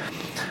line.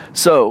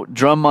 So,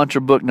 Drum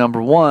Mantra book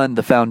number 1,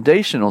 the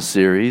foundational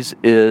series,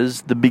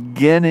 is the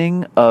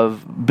beginning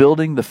of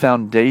building the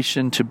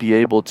foundation to be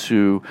able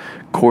to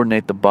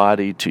coordinate the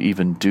body to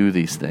even do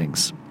these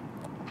things.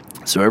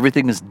 So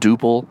everything is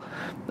duple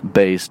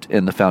based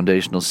in the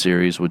foundational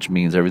series, which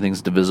means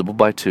everything's divisible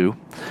by 2.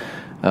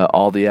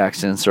 All the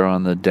accents are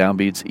on the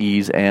downbeats,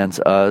 E's,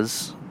 ands,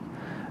 uhs.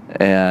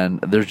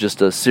 And there's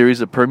just a series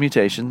of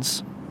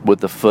permutations with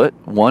the foot,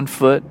 1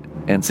 foot,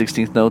 and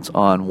 16th notes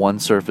on 1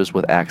 surface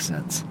with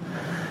accents.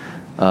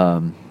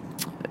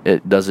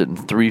 It does it in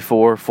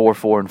 3/4,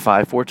 4/4, and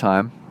 5/4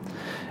 time.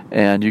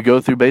 And you go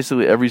through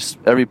basically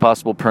every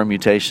possible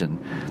permutation.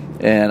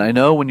 And I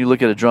know when you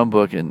look at a drum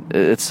book, and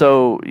it's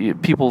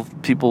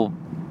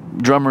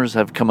drummers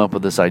have come up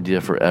with this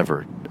idea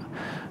forever.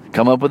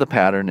 Come up with a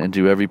pattern and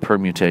do every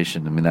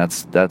permutation. I mean,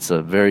 that's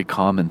a very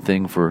common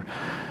thing for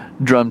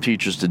drum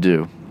teachers to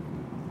do.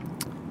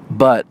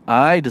 But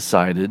I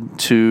decided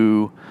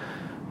to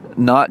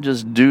not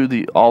just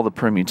do all the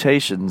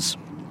permutations,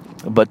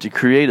 but to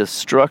create a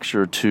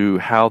structure to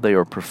how they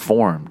are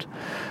performed,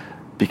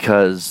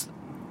 because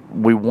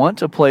we want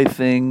to play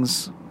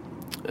things.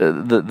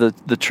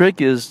 The trick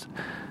is,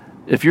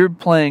 if you're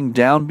playing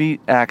downbeat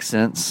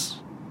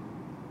accents,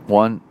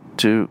 1,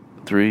 2,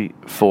 3,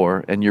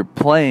 4, and you're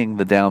playing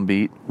the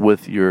downbeat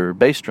with your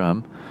bass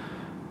drum,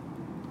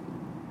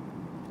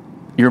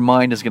 your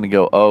mind is going to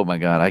go, oh my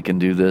God, I can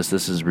do this.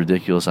 This is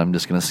ridiculous. I'm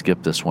just going to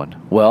skip this one.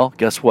 Well,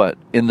 guess what?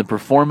 In the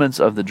performance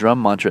of the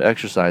drum mantra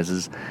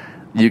exercises,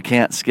 you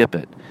can't skip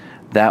it.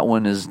 That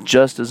one is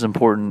just as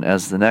important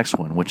as the next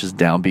one, which is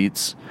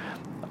downbeats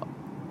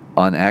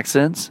on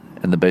accents,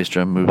 and the bass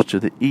drum moves to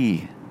the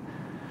E,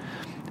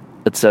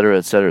 etc.,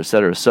 etc.,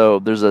 etc. So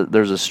there's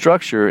a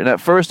structure, and at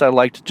first I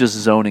liked just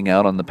zoning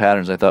out on the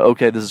patterns. I thought,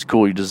 okay, this is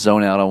cool. You just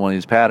zone out on one of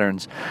these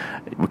patterns.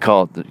 You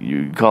call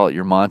it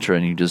your mantra,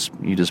 and you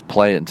just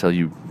play it until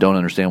you don't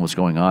understand what's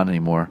going on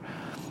anymore.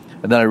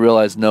 And then I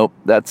realized, nope,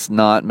 that's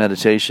not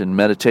meditation.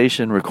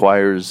 Meditation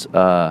requires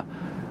a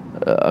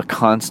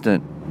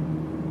constant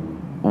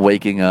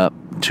waking up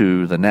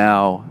to the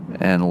now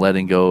and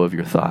letting go of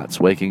your thoughts.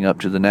 Waking up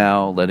to the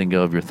now, letting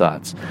go of your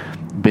thoughts.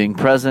 Being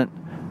present,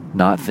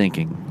 not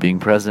thinking. Being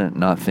present,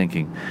 not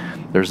thinking.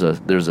 There's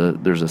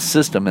a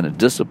system and a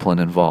discipline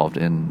involved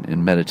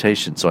in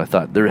meditation. So I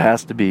thought there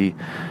has to be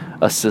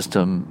a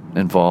system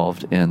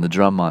involved in the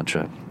drum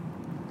mantra.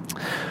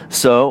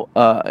 So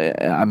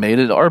I made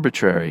it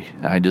arbitrary.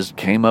 I just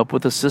came up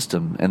with a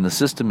system, and the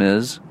system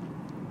is: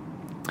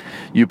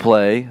 you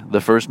play the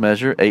first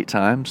measure 8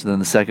 times, then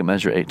the second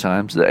measure 8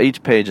 times.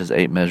 Each page has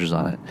 8 measures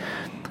on it.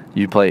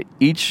 You play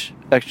each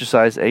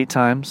exercise 8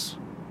 times,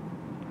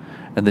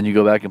 and then you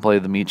go back and play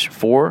them each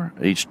 4,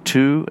 each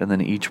 2, and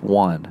then each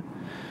 1.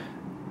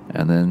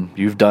 And then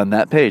you've done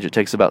that page. It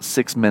takes about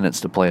 6 minutes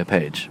to play a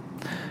page.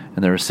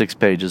 And there are 6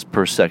 pages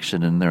per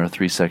section, and there are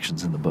 3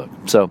 sections in the book.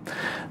 So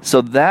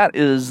that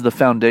is the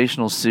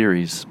foundational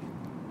series.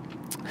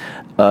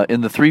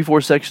 In the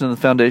 3/4 section of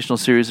the foundational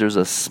series, there's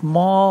a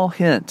small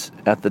hint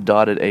at the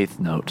dotted 8th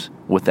note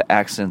with the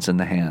accents in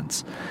the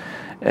hands.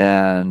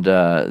 And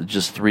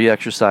just 3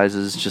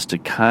 exercises just to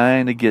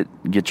kind of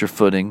get your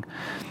footing.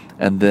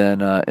 And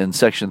then in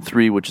section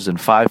 3, which is in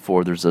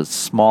 5/4, there's a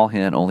small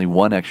hint, only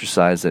 1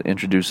 exercise that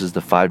introduces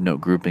the 5-note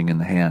grouping in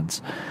the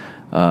hands.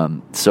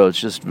 So it's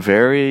just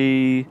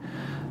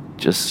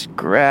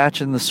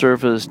scratching the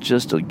surface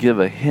just to give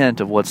a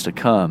hint of what's to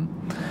come.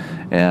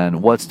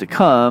 And what's to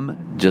come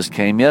just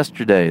came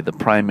yesterday, the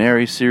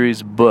primary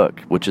series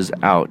book, which is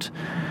out.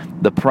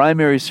 The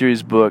primary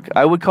series book,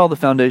 I would call the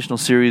foundational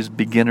series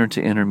beginner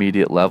to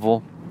intermediate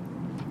level.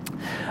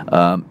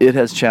 It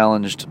has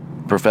challenged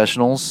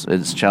professionals.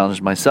 It's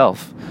challenged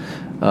myself.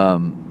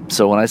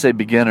 So when I say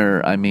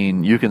beginner, I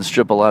mean you can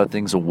strip a lot of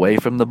things away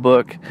from the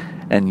book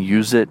and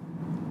use it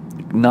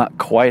not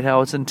quite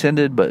how it's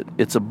intended, but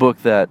it's a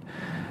book that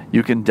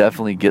you can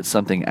definitely get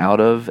something out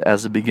of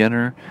as a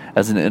beginner.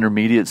 As an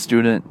intermediate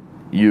student,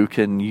 you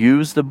can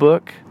use the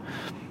book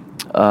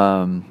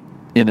in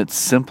its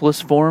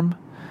simplest form,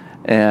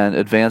 and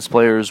advanced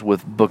players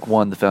with book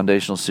 1, the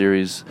foundational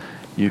series,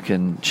 you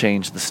can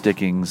change the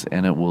stickings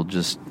and it will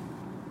just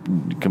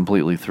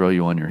completely throw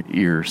you on your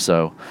ear.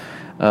 So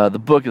the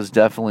book is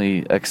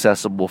definitely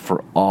accessible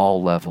for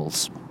all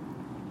levels.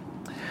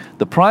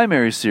 The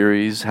primary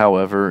series,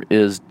 however,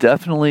 is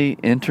definitely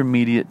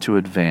intermediate to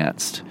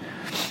advanced.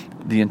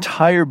 The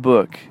entire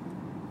book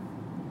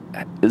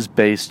is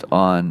based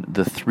on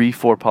the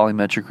 3/4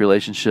 polymetric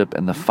relationship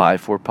and the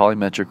 5/4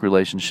 polymetric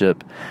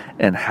relationship,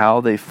 and how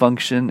they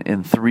function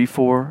in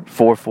 3/4,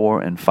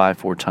 4/4, and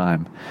 5/4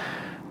 time.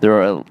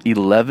 There are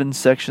 11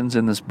 sections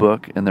in this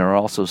book, and there are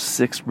also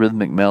 6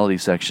 rhythmic melody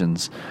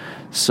sections.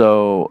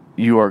 So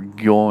you are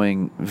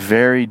going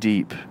very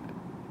deep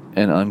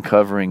and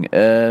uncovering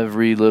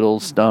every little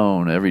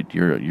stone.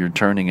 You're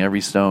turning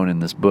every stone in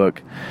this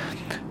book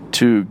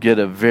to get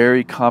a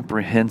very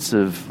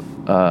comprehensive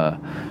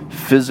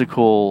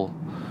physical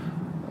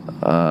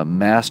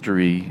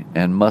mastery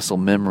and muscle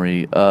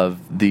memory of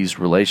these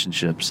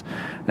relationships.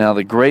 Now,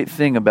 the great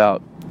thing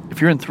about,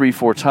 if you're in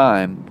 3/4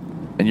 time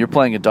and you're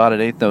playing a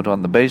dotted eighth note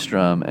on the bass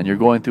drum and you're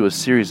going through a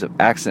series of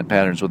accent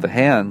patterns with the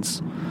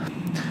hands,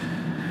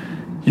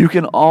 you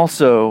can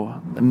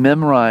also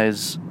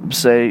memorize,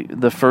 say,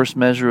 the first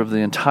measure of the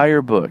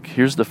entire book.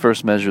 Here's the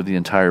first measure of the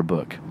entire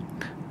book.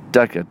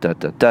 Da da da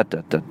da da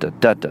da da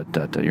da da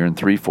da da. You're in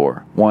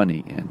 3/4,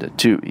 1E and a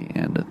 2E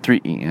and a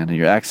 3E, and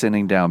you're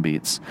accenting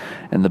downbeats,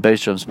 and the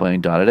bass drum's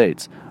playing dotted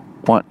eights,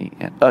 1E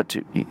and a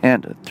 2E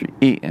and a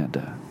 3E and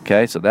a.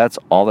 Okay, so that's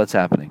all that's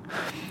happening.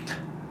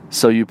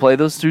 So you play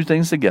those two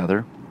things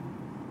together,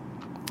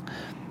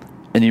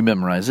 and you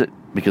memorize it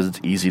because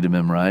it's easy to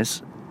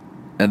memorize.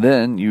 And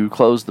then you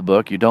close the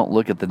book. You don't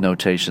look at the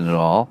notation at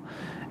all,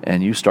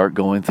 and you start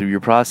going through your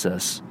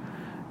process.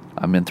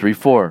 I'm in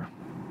 3/4.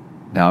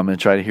 Now I'm going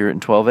to try to hear it in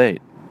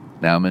 12/8.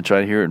 Now I'm going to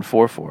try to hear it in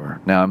 4/4.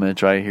 Now I'm going to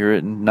try to hear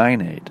it in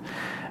 9/8.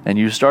 And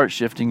you start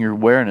shifting your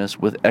awareness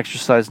with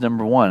exercise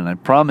number 1. And I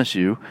promise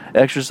you,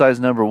 exercise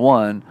number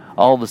 1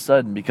 all of a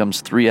sudden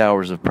becomes 3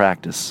 hours of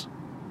practice.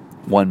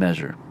 One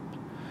measure.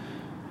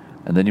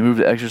 And then you move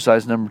to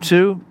exercise number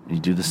 2, you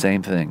do the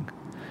same thing.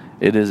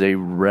 It is a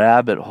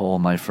rabbit hole,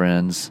 my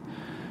friends.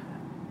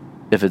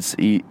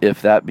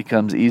 If that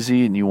becomes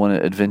easy and you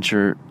want to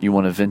venture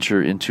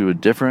into a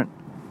different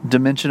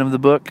dimension of the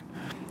book,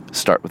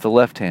 start with the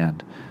left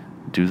hand.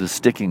 Do the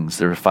stickings.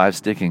 There are 5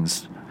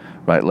 stickings.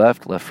 Right,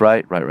 left,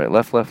 right,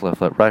 left,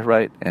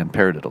 right, and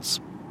paradiddles.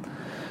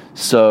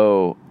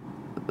 So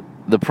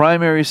the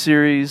primary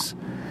series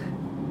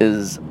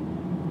is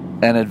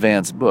an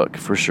advanced book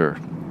for sure.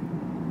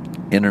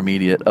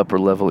 Intermediate, upper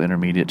level,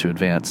 intermediate to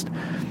advanced.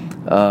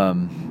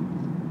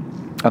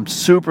 I'm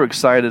super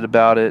excited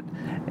about it,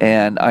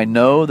 and I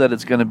know that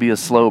it's going to be a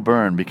slow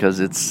burn because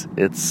it's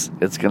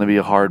going to be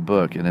a hard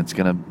book, and it's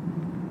going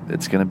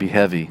to be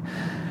heavy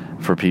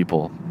for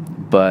people.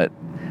 But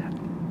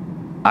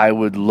I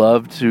would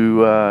love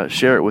to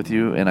share it with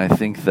you, and I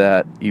think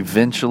that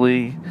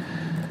eventually,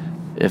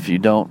 if you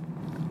don't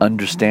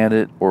understand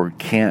it or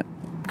can't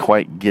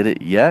quite get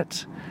it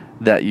yet,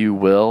 that you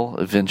will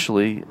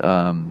eventually,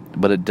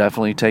 but it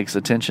definitely takes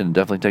attention, it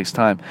definitely takes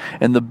time.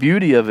 And the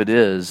beauty of it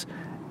is,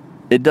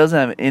 it doesn't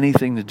have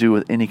anything to do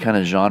with any kind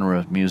of genre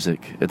of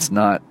music. It's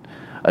not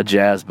a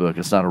jazz book,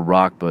 it's not a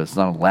rock book, it's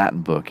not a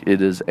Latin book.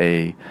 It is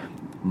a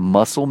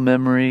muscle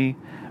memory,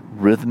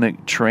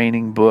 rhythmic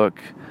training book,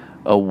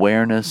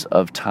 awareness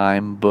of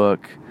time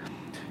book.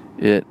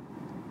 It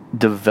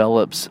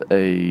develops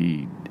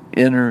a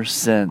inner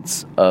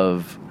sense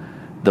of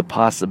the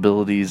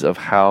possibilities of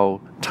how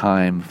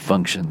time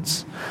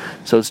functions.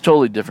 So it's a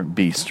totally different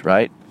beast,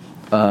 right?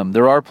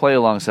 There are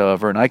play-alongs,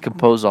 however, and I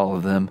compose all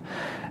of them,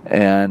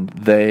 and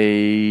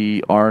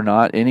they are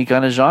not any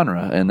kind of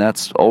genre, and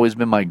that's always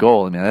been my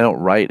goal. I mean, I don't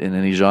write in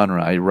any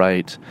genre. I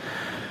write.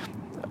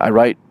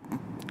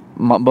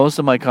 Most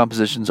of my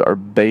compositions are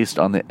based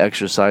on the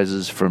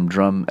exercises from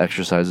drum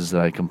exercises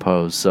that I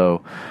compose.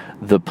 So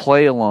the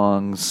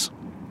play-alongs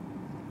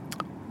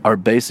are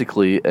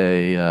basically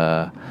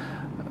an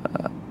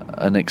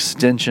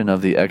extension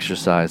of the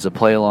exercise. The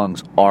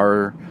play-alongs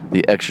are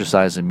the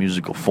exercise in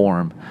musical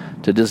form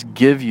to just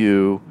give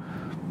you,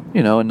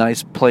 a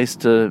nice place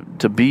to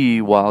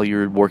be while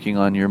you're working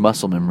on your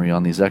muscle memory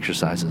on these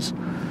exercises.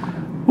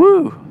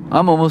 Woo!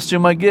 I'm almost to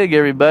my gig,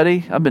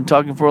 everybody. I've been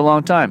talking for a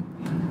long time.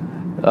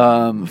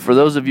 For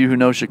those of you who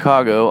know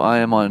Chicago, I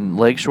am on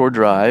Lakeshore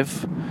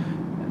Drive,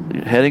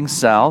 heading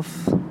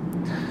south.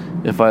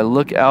 If I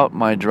look out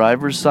my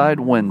driver's side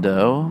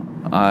window,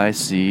 I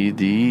see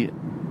the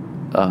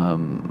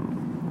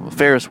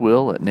Ferris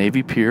wheel at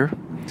Navy Pier.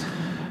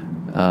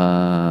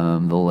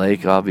 The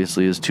lake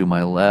obviously is to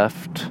my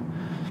left,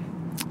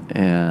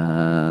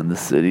 and the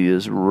city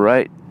is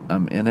right.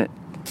 I'm in it,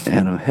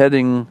 and I'm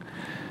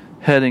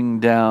heading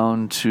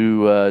down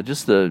to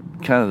just the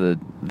kind of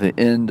the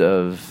end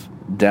of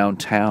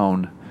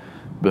downtown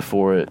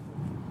before it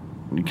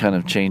kind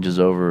of changes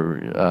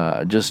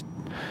over.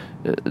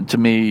 To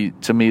me,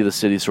 the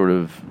city sort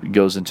of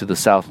goes into the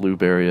South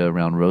Loop area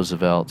around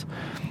Roosevelt.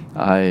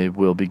 I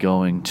will be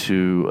going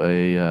to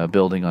a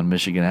building on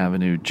Michigan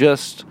Avenue,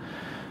 just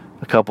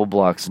a couple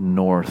blocks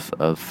north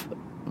of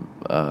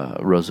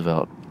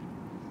Roosevelt,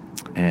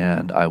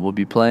 and I will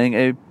be playing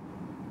a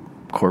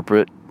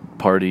corporate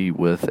party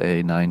with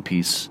a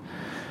 9-piece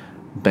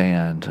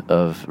band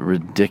of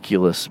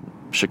ridiculous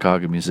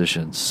Chicago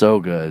musicians. So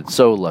good,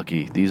 so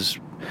lucky.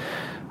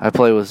 I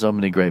play with so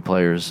many great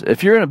players.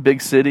 If you're in a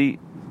big city,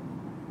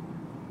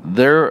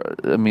 there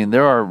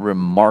are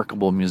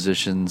remarkable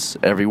musicians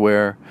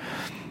everywhere,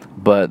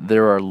 but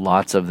there are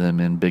lots of them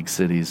in big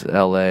cities: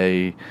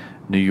 L.A.,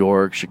 New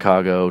York,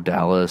 Chicago,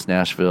 Dallas,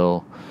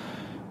 Nashville.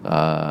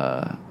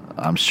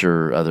 I'm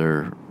sure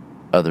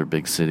other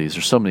big cities.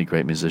 There's so many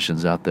great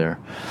musicians out there.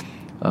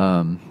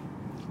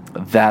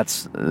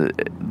 That's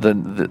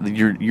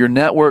your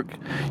network.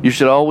 You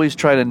should always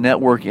try to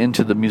network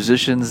into the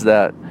musicians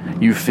that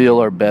you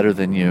feel are better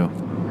than you.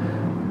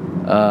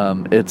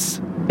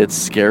 It's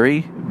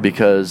scary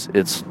because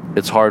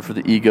it's hard for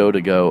the ego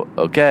to go,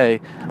 okay,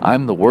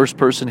 I'm the worst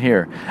person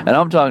here, and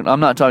I'm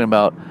not talking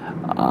about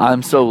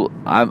I'm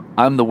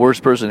the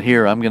worst person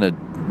here, I'm gonna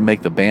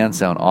make the band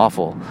sound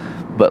awful,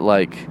 but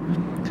like,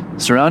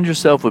 surround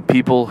yourself with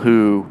people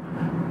who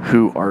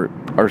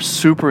are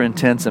super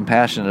intense and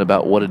passionate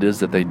about what it is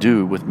that they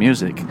do with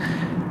music,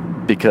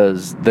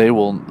 because they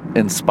will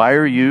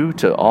inspire you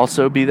to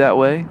also be that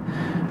way,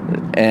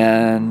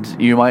 and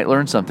you might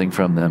learn something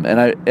from them.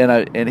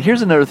 And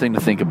here's another thing to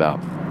think about.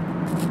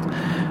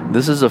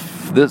 This is a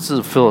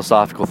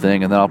philosophical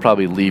thing, and then I'll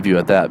probably leave you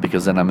at that,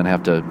 because then I'm going to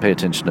have to pay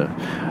attention to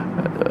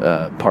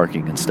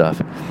parking and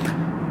stuff.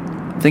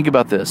 Think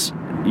about this.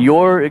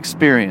 Your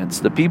experience,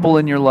 the people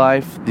in your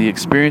life, the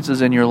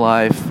experiences in your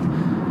life,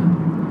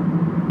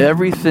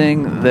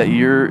 everything that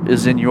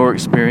is in your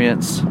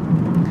experience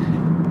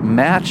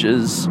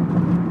matches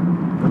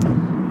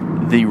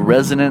the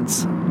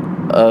resonance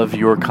of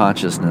your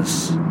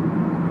consciousness.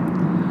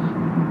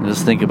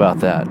 Just think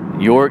about that.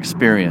 Your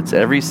experience,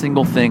 every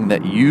single thing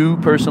that you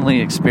personally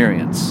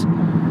experience,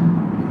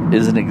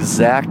 is an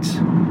exact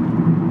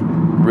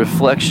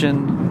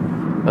reflection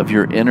of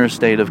your inner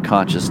state of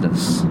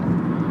consciousness.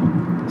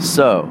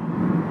 So,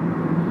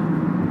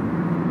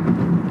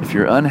 if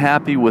you're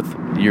unhappy with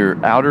your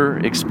outer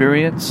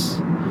experience,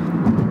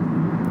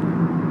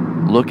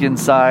 look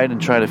inside and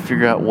try to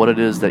figure out what it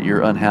is that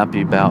you're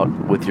unhappy about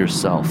with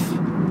yourself.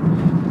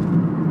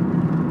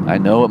 I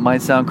know it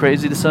might sound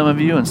crazy to some of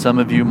you, and some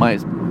of you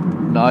might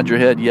nod your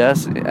head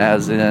yes,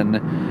 as in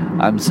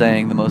I'm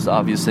saying the most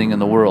obvious thing in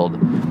the world.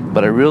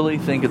 But I really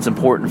think it's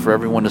important for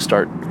everyone to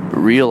start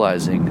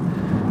realizing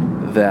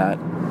that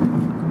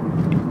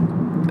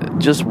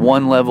just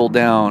one level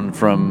down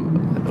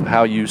from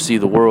how you see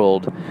the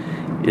world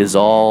is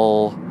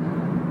all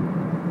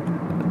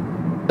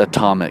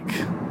atomic.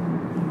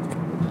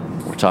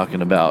 We're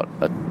talking about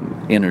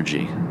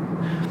energy.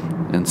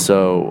 And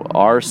so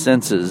our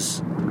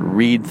senses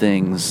read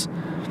things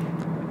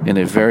in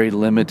a very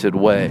limited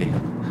way.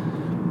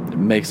 It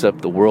makes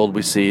up the world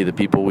we see, the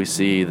people we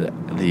see, the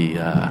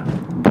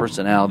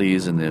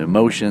personalities and the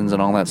emotions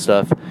and all that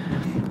stuff.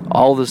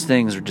 All those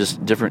things are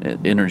just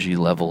different energy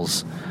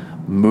levels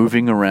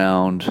moving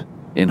around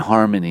in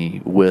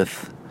harmony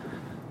with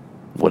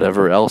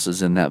whatever else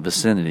is in that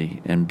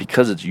vicinity. And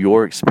because it's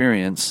your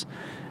experience,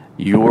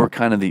 you're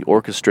kind of the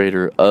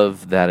orchestrator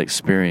of that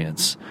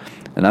experience.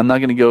 And I'm not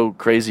going to go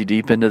crazy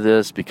deep into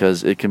this,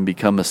 because it can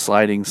become a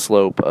sliding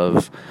slope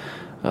of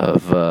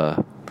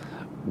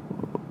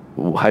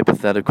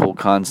hypothetical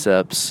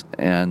concepts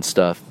and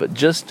stuff.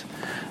 But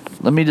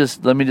let me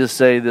just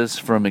say this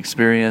from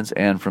experience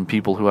and from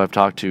people who I've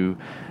talked to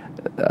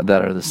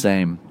that are the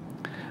same.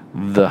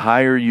 The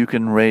higher you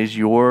can raise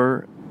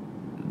your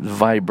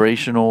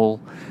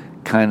vibrational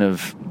kind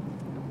of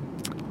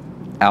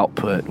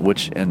output,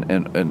 which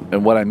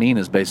and what I mean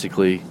is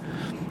basically,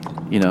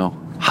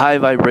 high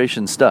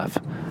vibration stuff,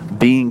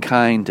 being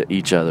kind to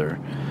each other,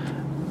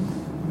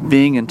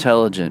 being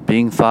intelligent,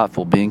 being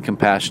thoughtful, being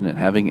compassionate,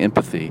 having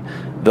empathy.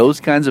 Those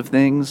kinds of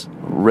things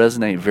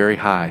resonate very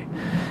high.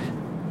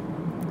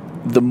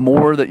 The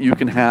more that you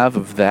can have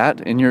of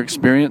that in your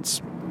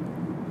experience,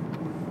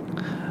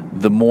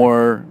 the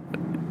more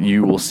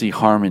you will see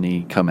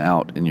harmony come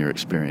out in your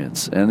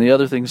experience. And the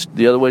other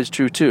way is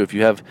true too. If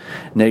you have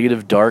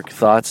negative, dark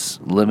thoughts,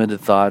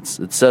 limited thoughts,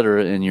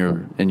 etc. in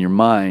your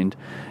mind,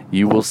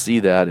 you will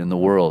see that in the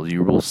world.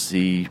 You will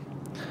see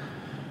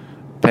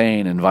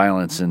pain and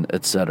violence and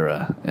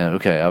etc.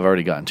 Okay, I've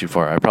already gotten too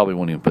far. I probably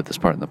won't even put this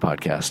part in the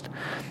podcast.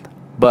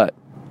 But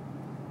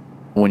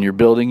when you're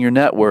building your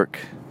network,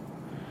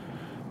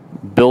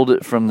 build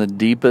it from the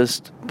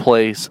deepest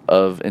place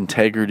of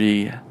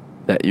integrity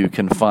that you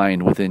can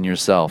find within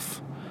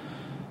yourself,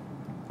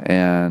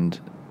 and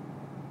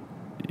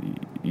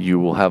you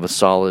will have a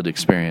solid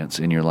experience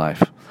in your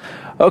life.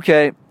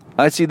 Okay,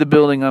 I see the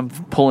building I'm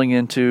pulling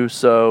into,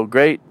 so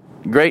great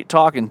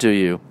talking to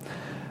you.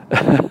 This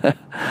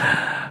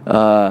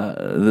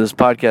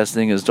podcast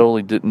thing is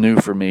totally new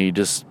for me.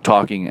 Just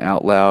talking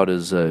out loud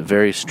is a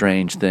very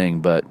strange thing,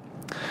 but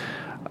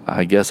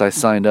I guess I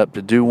signed up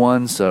to do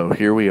one, so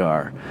here we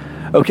are.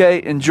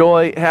 Okay,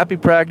 enjoy. Happy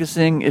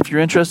practicing. If you're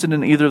interested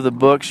in either of the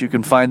books, you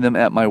can find them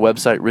at my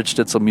website,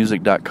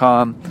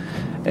 richstitzelmusic.com.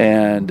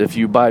 And if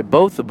you buy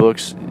both the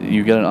books,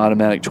 you get an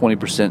automatic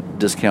 20%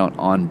 discount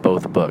on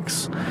both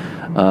books.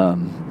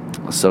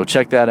 So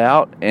check that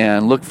out,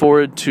 and look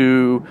forward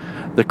to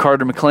the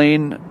Carter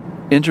McLean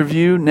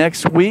interview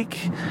next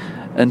week.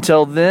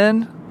 Until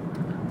then,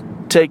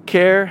 take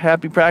care.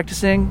 Happy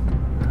practicing.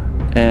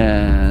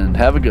 And and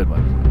have a good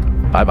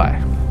one.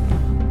 Bye-bye.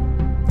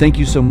 Thank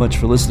you so much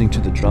for listening to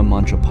the Drum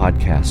Mantra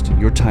podcast.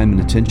 Your time and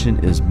attention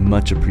is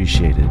much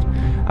appreciated.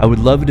 I would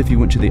love it if you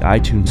went to the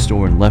iTunes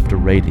store and left a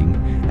rating,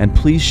 and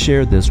please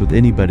share this with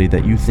anybody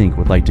that you think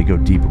would like to go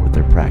deeper with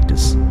their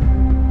practice.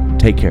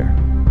 Take care.